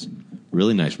Bahamas.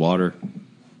 Really nice water.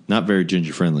 Not very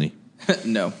ginger friendly,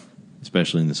 No.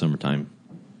 especially in the summertime.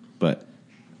 But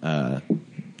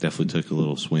definitely took a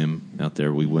little swim out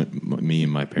there. Me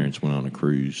and my parents went on a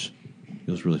cruise.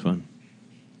 It was really fun.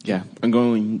 Yeah, I'm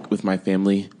going with my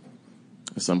family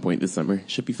at some point this summer.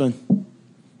 Should be fun.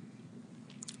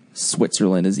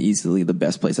 Switzerland is easily the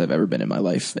best place I've ever been in my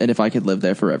life. And if I could live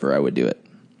there forever, I would do it.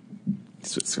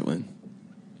 Switzerland.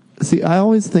 See, I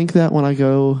always think that when I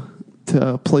go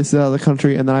to places out of the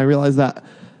country, and then I realize that,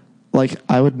 like,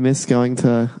 I would miss going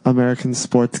to American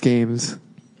sports games.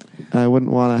 And I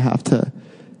wouldn't want to have to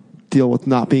deal with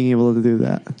not being able to do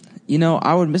that. You know,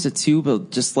 I would miss it too, but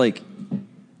just like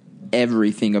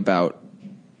everything about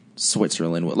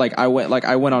Switzerland. Like I went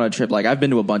on a trip. Like I've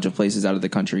been to a bunch of places out of the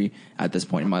country at this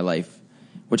point in my life,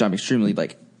 which I'm extremely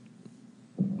like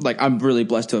I'm really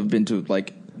blessed to have been to,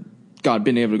 like,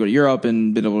 been able to go to Europe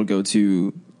and been able to go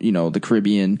to, you know, the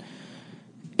Caribbean.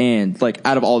 And like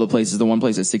out of all the places, the one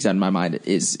place that sticks out in my mind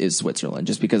is Switzerland,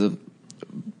 just because of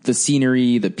the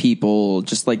scenery, the people,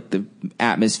 just like the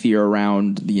atmosphere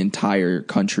around the entire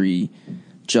country.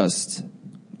 Just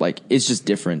like, it's just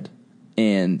different.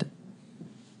 And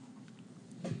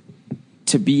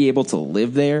to be able to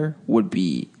live there would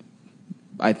be,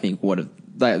 I think,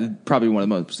 probably one of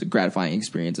the most gratifying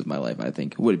experiences of my life. I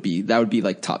think that would be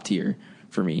like top tier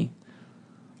for me.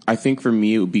 I think for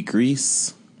me it would be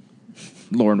Greece.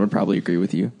 Lauren would probably agree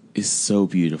with you. It's so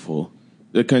beautiful.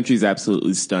 The country's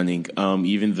absolutely stunning.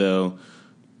 Even though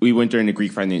we went during the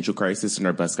Greek financial crisis and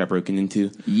our bus got broken into.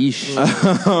 Yeesh.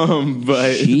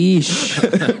 But Sheesh.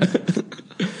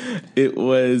 it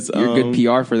was You're good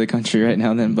PR for the country right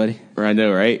now then, buddy. I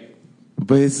know, right?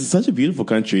 But it's such a beautiful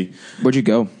country. Where'd you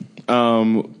go?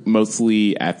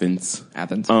 Mostly Athens.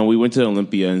 Athens. We went to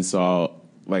Olympia and saw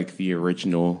like the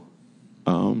original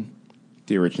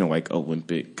like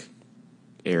Olympic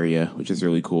area, which is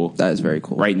really cool. That is very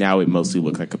cool. Right now, it mostly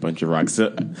looks like a bunch of rocks. So,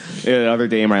 the other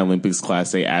day in my Olympics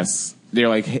class, they're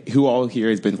like, hey, who all here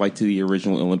has been like to the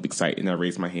original Olympic site? And I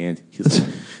raised my hand. He's like,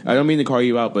 I don't mean to call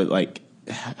you out, but like,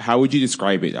 how would you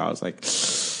describe it? I was like,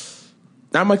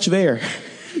 not much there.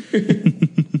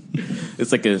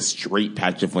 It's like a straight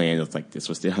patch of land. It's like, this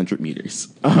was the 100 meters.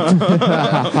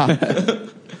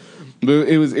 But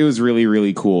it was really,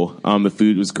 really cool. The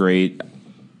food was great.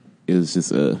 It was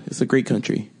just it's a great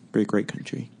country. Great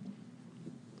country.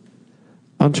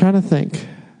 I'm trying to think.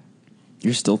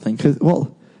 You're still thinking?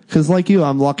 Because like you,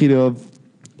 I'm lucky to have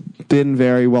been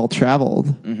very well traveled.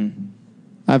 Mm-hmm.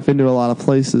 I've been to a lot of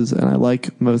places, and I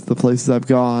like most of the places I've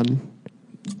gone.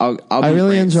 I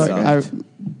really enjoy.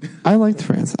 I liked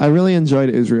France. I really enjoyed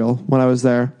Israel when I was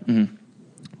there. Mm-hmm.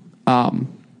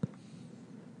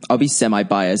 I'll be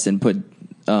semi-biased and put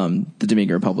the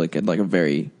Dominican Republic at like a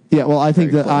very well. I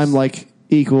think that close. I'm like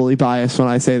equally biased when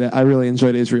I say that I really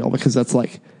enjoyed Israel because that's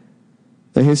like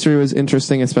the history was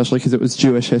interesting, especially because it was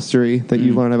Jewish history that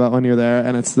you learn about when you're there,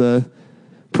 and it's the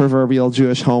proverbial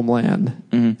Jewish homeland.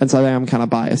 Mm-hmm. And so I think I'm kind of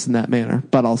biased in that manner,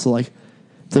 but also like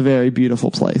it's a very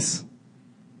beautiful place,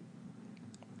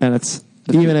 and it's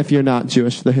even if you're not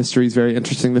Jewish, the history is very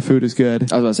interesting. The food is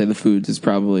good. I was about to say the food is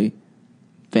probably.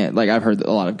 Like, I've heard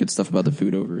a lot of good stuff about the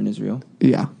food over in Israel.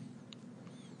 Yeah.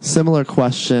 Similar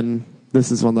question. This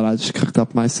is one that I just cooked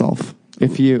up myself.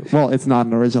 It's not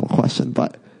an original question,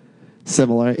 but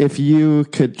similar. If you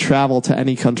could travel to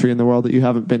any country in the world that you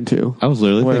haven't been to, I was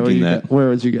literally thinking that. Where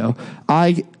would you go?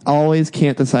 I always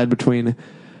can't decide between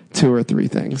 2 or 3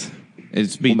 things.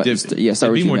 It'd be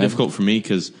more difficult for me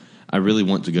because I really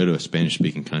want to go to a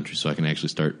Spanish-speaking country so I can actually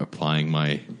start applying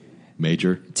my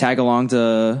major. Tag along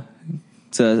to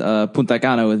Punta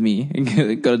Cana with me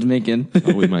and go to Dominican.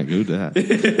 Oh, we might go to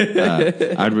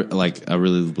that. I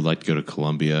really would like to go to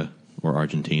Colombia or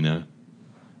Argentina,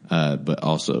 but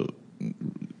also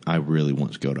I really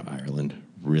want to go to Ireland.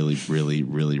 Really, really,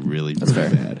 really, really, That's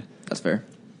really fair. bad. That's fair.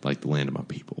 Like the land of my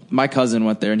people. My cousin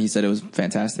went there and he said it was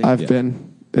fantastic. I've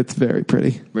been. It's very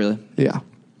pretty. Really? Yeah.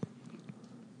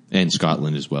 And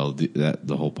Scotland as well.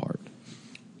 The whole part.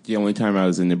 The only time I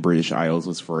was in the British Isles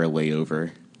was for a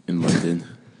layover in London.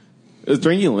 It was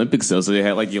during the Olympics, though, so they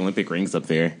had like the Olympic rings up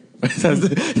there.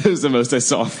 That was the most I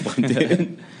saw of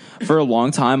London. For a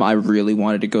long time, I really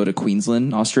wanted to go to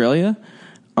Queensland, Australia,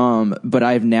 but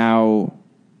I've now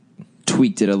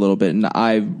tweaked it a little bit, and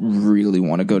I really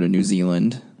want to go to New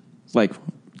Zealand. Like,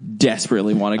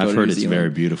 desperately want to go to New Zealand. I've heard it's very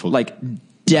beautiful. Like,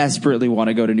 desperately want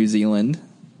to go to New Zealand.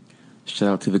 Shout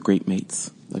out to the great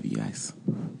mates. Love you guys.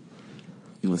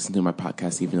 You listen to my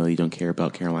podcast even though you don't care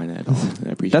about Carolina at all. I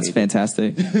appreciate That's it.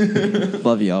 fantastic.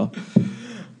 Love y'all.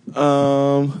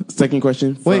 Second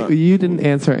question. Wait, you didn't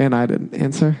answer, and I didn't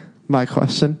answer my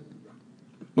question.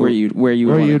 Where you want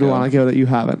to go that you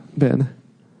haven't been?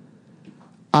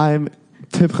 I'm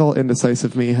typical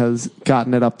indecisive. Me has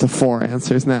gotten it up to 4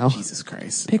 answers now. Jesus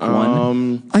Christ. Pick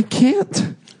one. I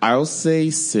can't. I'll say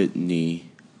Sydney.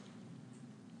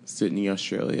 Sydney,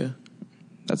 Australia.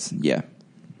 Yeah.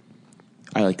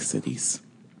 I like cities.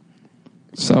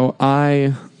 So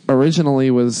I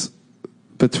originally was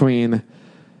between...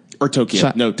 Or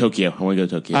Tokyo. No, Tokyo. I want to go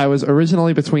to Tokyo. I was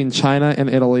originally between China and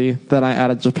Italy. Then I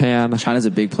added Japan. China's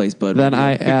a big place, bud. Then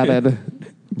I added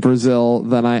Brazil.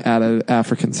 Then I added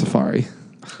African safari.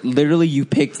 Literally, you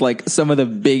picked like some of the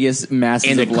biggest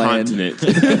masses of land. Continent.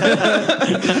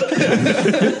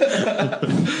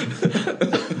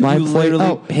 My You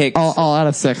literally picked. I'll add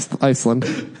a 6th, Iceland.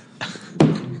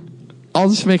 I'll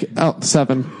just make it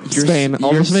 7. Spain.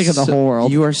 I'll just make it the whole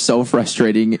world. You are so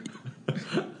frustrating.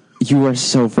 You are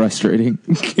so frustrating.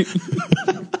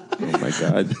 Oh my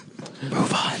God.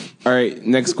 Move on. All right,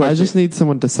 next question. I just need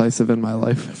someone decisive in my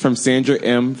life. From Sandra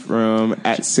M. from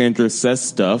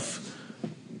 @SandraSaysStuff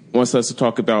wants us to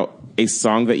talk about a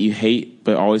song that you hate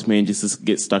but always manages to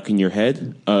get stuck in your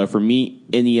head. For me,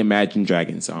 any Imagine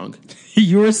Dragon song.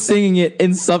 You were singing it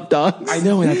in Subdogs. I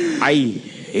know, and I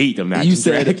hate Imagine You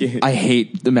said, Dragons. I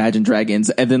hate Imagine Dragons.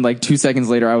 And then like 2 seconds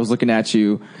later, I was looking at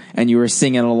you and you were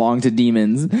singing along to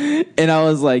Demons. And I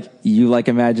was like, you like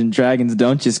Imagine Dragons,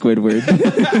 don't you, Squidward?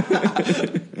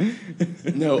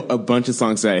 No, a bunch of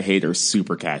songs that I hate are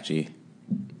super catchy.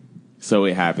 So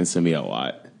it happens to me a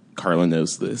lot. Carla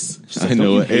knows this. She's like, I "Don't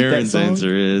know you what hate that Aaron's song?"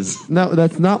 answer is. No,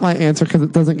 that's not my answer because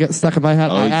it doesn't get stuck in my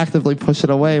head. I actively push it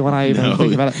away when I even No,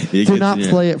 think about it it. Do gets- not yeah.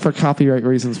 play it for copyright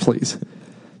reasons, please.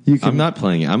 You can. I'm not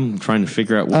playing it. I'm trying to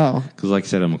figure out what. Oh. Because, like I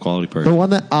said, I'm a quality The person. one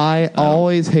that I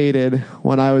always hated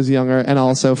when I was younger and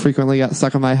also frequently got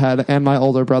stuck in my head, and my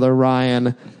older brother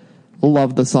Ryan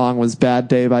loved the song, was Bad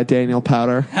Day by Daniel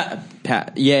Powder.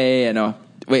 Pat. Yeah, no.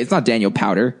 Wait, it's not Daniel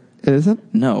Powder. It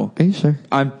isn't? No. Are you sure?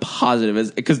 I'm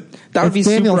positive. Because that would be It's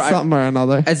Daniel super. something or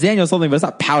another. It's Daniel something, but it's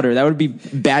not Powder. That would be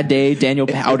Bad Day, Daniel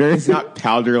Powder. It's not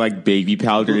powder like baby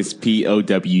powder. It's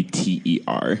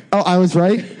Powter. Oh, I was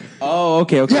right? Oh,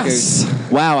 okay. Yes.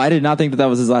 Okay. Wow, I did not think that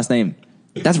was his last name.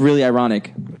 That's really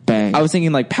ironic. Bang. I was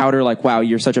thinking like Powder, like, wow,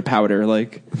 you're such a powder.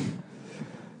 Like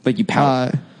you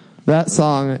powder. That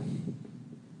song,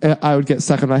 I would get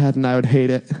stuck in my head and I would hate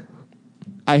it.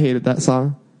 I hated that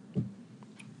song.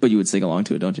 But you would sing along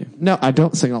to it, don't you? No, I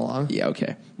don't sing along. Yeah,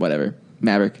 okay. Whatever.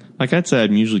 Maverick. Like I'd say,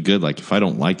 I'm usually good. Like if I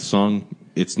don't like the song,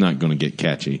 it's not going to get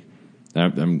catchy.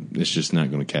 It's just not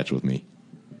going to catch with me.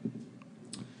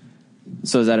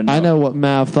 So is that a no? I know what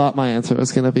Mav thought my answer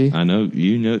was going to be. I know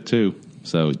you know it too.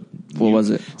 So What was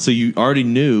it? So you already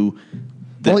knew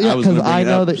that Well, yeah, I was going to 'cause bring I it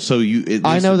know up. that- So you, at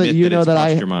I least know that admit you know it's that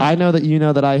crossed your mind. I know that you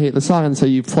know that I hate the song, and so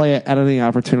you play it at any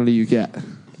opportunity you get.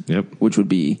 Yep. Which would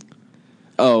be.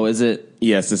 Oh, is it?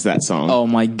 Yes, it's that song. Oh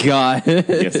my God.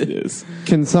 Yes, it is.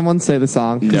 Can someone say the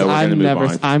song? 'Cause No, we're gonna move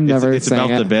on. I'm never It's saying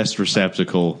about it. the best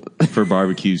receptacle for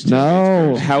barbecues. too.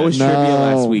 No. How was No. trivia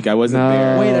last week? I wasn't No.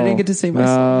 there. Wait, I didn't get to say my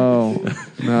song.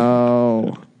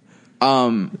 No.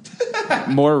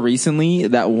 More recently,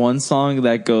 that one song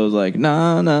that goes like,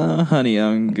 nah, nah, honey,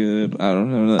 I'm good. I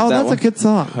don't know. Oh, that that's one. a good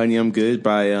song. Honey, I'm Good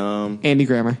by Andy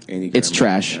Grammer. Andy It's Grammer.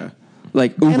 trash. Yeah.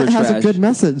 Like, And uber it has trash. a good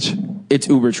message. It's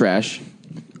uber trash.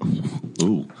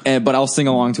 Ooh. But I'll sing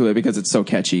along to it because it's so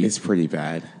catchy. It's pretty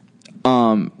bad.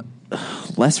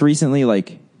 Less recently,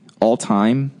 like, all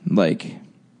time, like,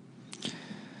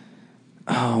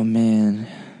 oh man.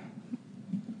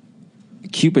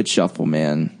 Cupid Shuffle,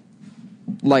 man.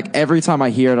 Like, every time I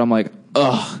hear it, I'm like,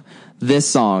 ugh, this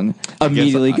song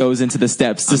immediately goes into the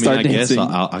steps to start dancing.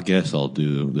 I guess I'll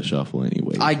do the shuffle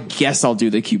anyway. I guess I'll do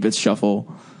the Cupid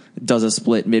Shuffle. Does a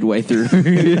split midway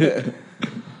through.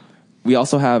 We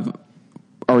also have,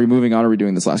 are we moving on or are we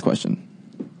doing this last question?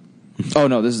 Oh,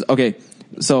 no, this is, okay.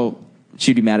 So,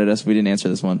 she'd be mad at us if we didn't answer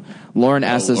this one. Lauren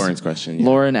asked us. Lauren's question, yeah.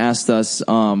 Lauren asked us,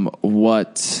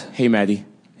 what, Hey, Maddie.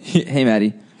 hey,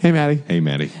 Maddie. Hey, Maddie. Hey,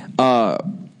 Maddie.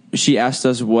 She asked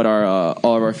us what our,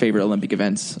 all of our favorite Olympic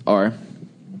events are.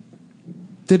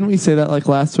 Didn't we say that like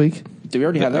last week? Did we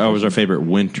already have that? That was our favorite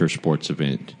winter sports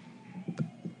event.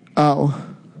 Oh.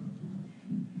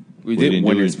 We didn't did do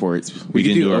winter it. sports. We could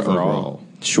didn't do our overall.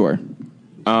 Sure.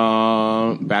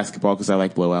 Basketball because I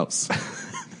like blowouts.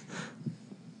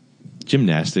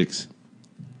 Gymnastics.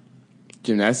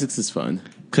 Gymnastics is fun.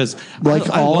 Because Like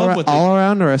all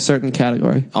around or a certain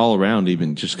category? all around,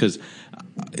 even just because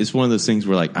it's one of those things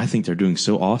where like I think they're doing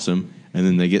so awesome, and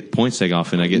then they get points take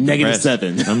off, and I get depressed.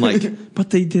 -7. I'm like, but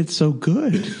they did so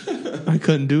good. I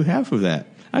couldn't do half of that.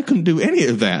 I couldn't do any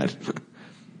of that.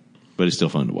 But it's still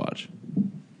fun to watch.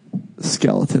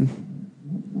 Skeleton.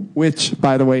 Which,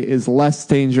 by the way, is less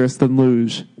dangerous than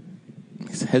luge.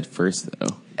 It's head first,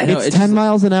 though. I know, It's it 10 just-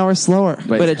 miles an hour slower.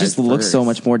 But it just head looks so first.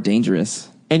 much more dangerous.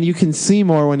 And you can see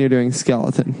more when you're doing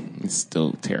skeleton. It's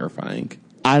still terrifying.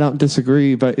 I don't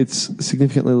disagree, but it's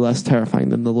significantly less terrifying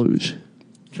than the luge.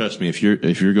 Trust me, if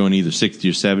you're going either 60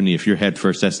 or 70, if you're head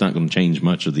first, that's not going to change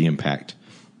much of the impact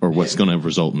or what's going to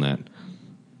result in that.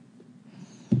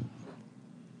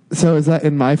 So is that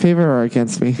in my favor or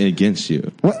against me? Against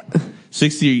you. What?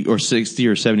 60 or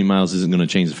 70 miles isn't going to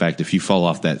change the fact if you fall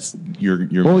off that you're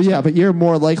Well, yeah, but you're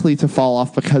more likely to fall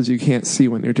off because you can't see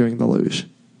when you're doing the luge.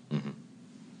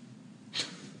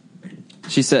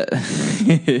 She said,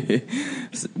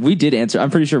 we did answer. I'm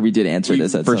pretty sure we did answer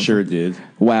this at for some sure point. did.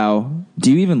 Wow.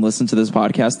 Do you even listen to this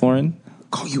podcast, Lauren?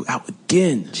 Call you out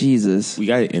again. Jesus. We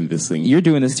gotta end this thing. You're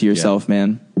doing this to yourself,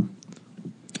 man.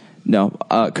 No,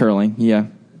 curling, yeah.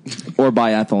 Or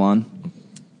biathlon.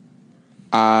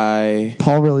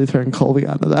 Paul really turned Colby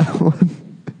onto that one.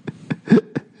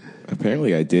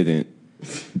 Apparently I didn't.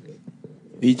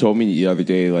 He told me the other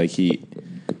day, like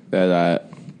that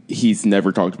he's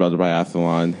never talked about the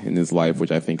biathlon in his life,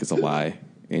 which I think is a lie.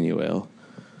 Anyway,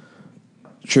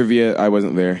 trivia. I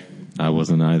wasn't there. I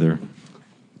wasn't either.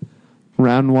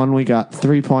 Round 1, we got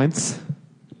 3 points.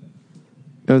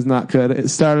 It was not good. It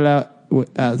started out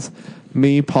as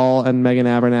me, Paul, and Megan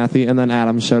Abernathy, and then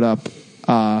Adam showed up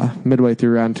midway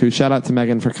through round 2. Shout out to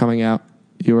Megan for coming out.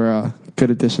 You were a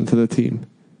good addition to the team.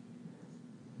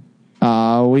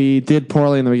 We did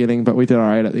poorly in the beginning, but we did all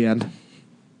right at the end.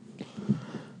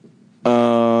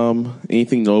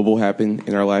 Anything notable happened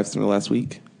in our lives in the last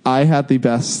week? I had the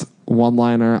best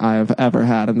one-liner I have ever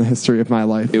had in the history of my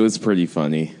life. It was pretty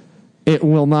funny. It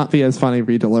will not be as funny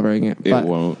redelivering it. It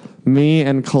won't. Me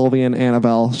and Colby and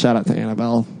Annabelle, shout out to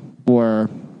Annabelle, were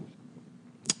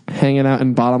hanging out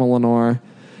in Bottom of Lenore.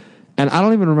 And I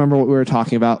don't even remember what we were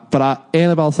talking about, but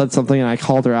Annabelle said something and I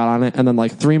called her out on it. And then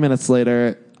like 3 minutes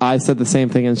later, I said the same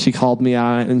thing and she called me out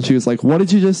on it. And she was like, "What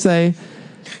did you just say?"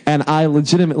 And I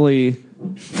legitimately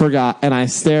forgot. And I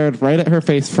stared right at her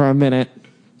face for a minute.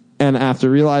 And after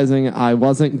realizing I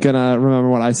wasn't going to remember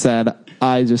what I said,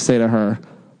 I just say to her,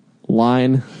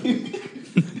 "Line."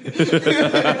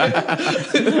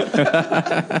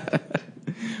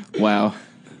 Wow.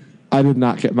 I did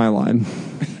not get my line.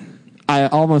 I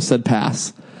almost said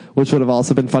pass, which would have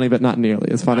also been funny, but not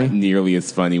nearly as funny. Not nearly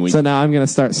as funny. When So now I'm going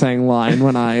to start saying line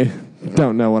when I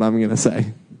don't know what I'm going to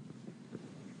say.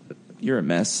 You're a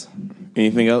mess.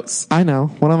 anything else? I know.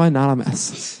 When am I not a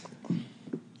mess?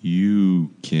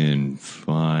 You can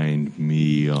find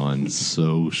me on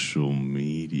social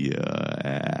media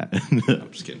at...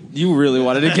 I'm just kidding. You really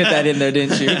wanted to get that in there,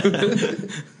 didn't you?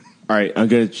 All right, I'm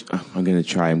gonna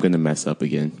try. I'm gonna mess up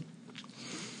again.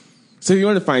 So if you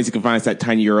want to find us, you can find us at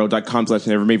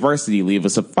tinyurl.com/NeverMadeVarsity. Leave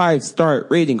us a 5-star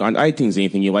rating on iTunes.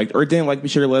 Anything you liked or didn't like, be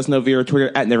sure to let us know via our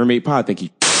Twitter at NeverMadePod. Thank you.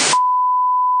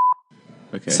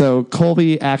 Okay. So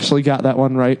Colby actually got that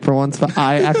one right for once, but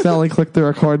I accidentally clicked the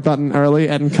record button early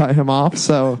and cut him off.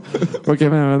 So we're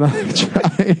giving him another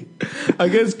try. I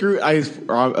guess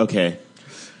okay.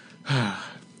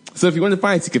 So if you want to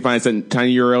find us, you can find us at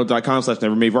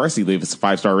tinyurl.com/NeverMadeVarsity. Leave us a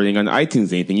 5-star rating on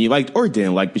iTunes. Anything you liked or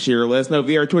didn't like, be sure to let us know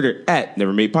via our Twitter at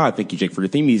NeverMadePod. Thank you, Jake, for the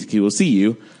theme music. We will see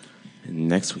you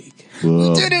next week. Bye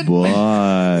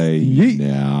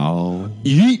now.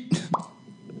 Yeet.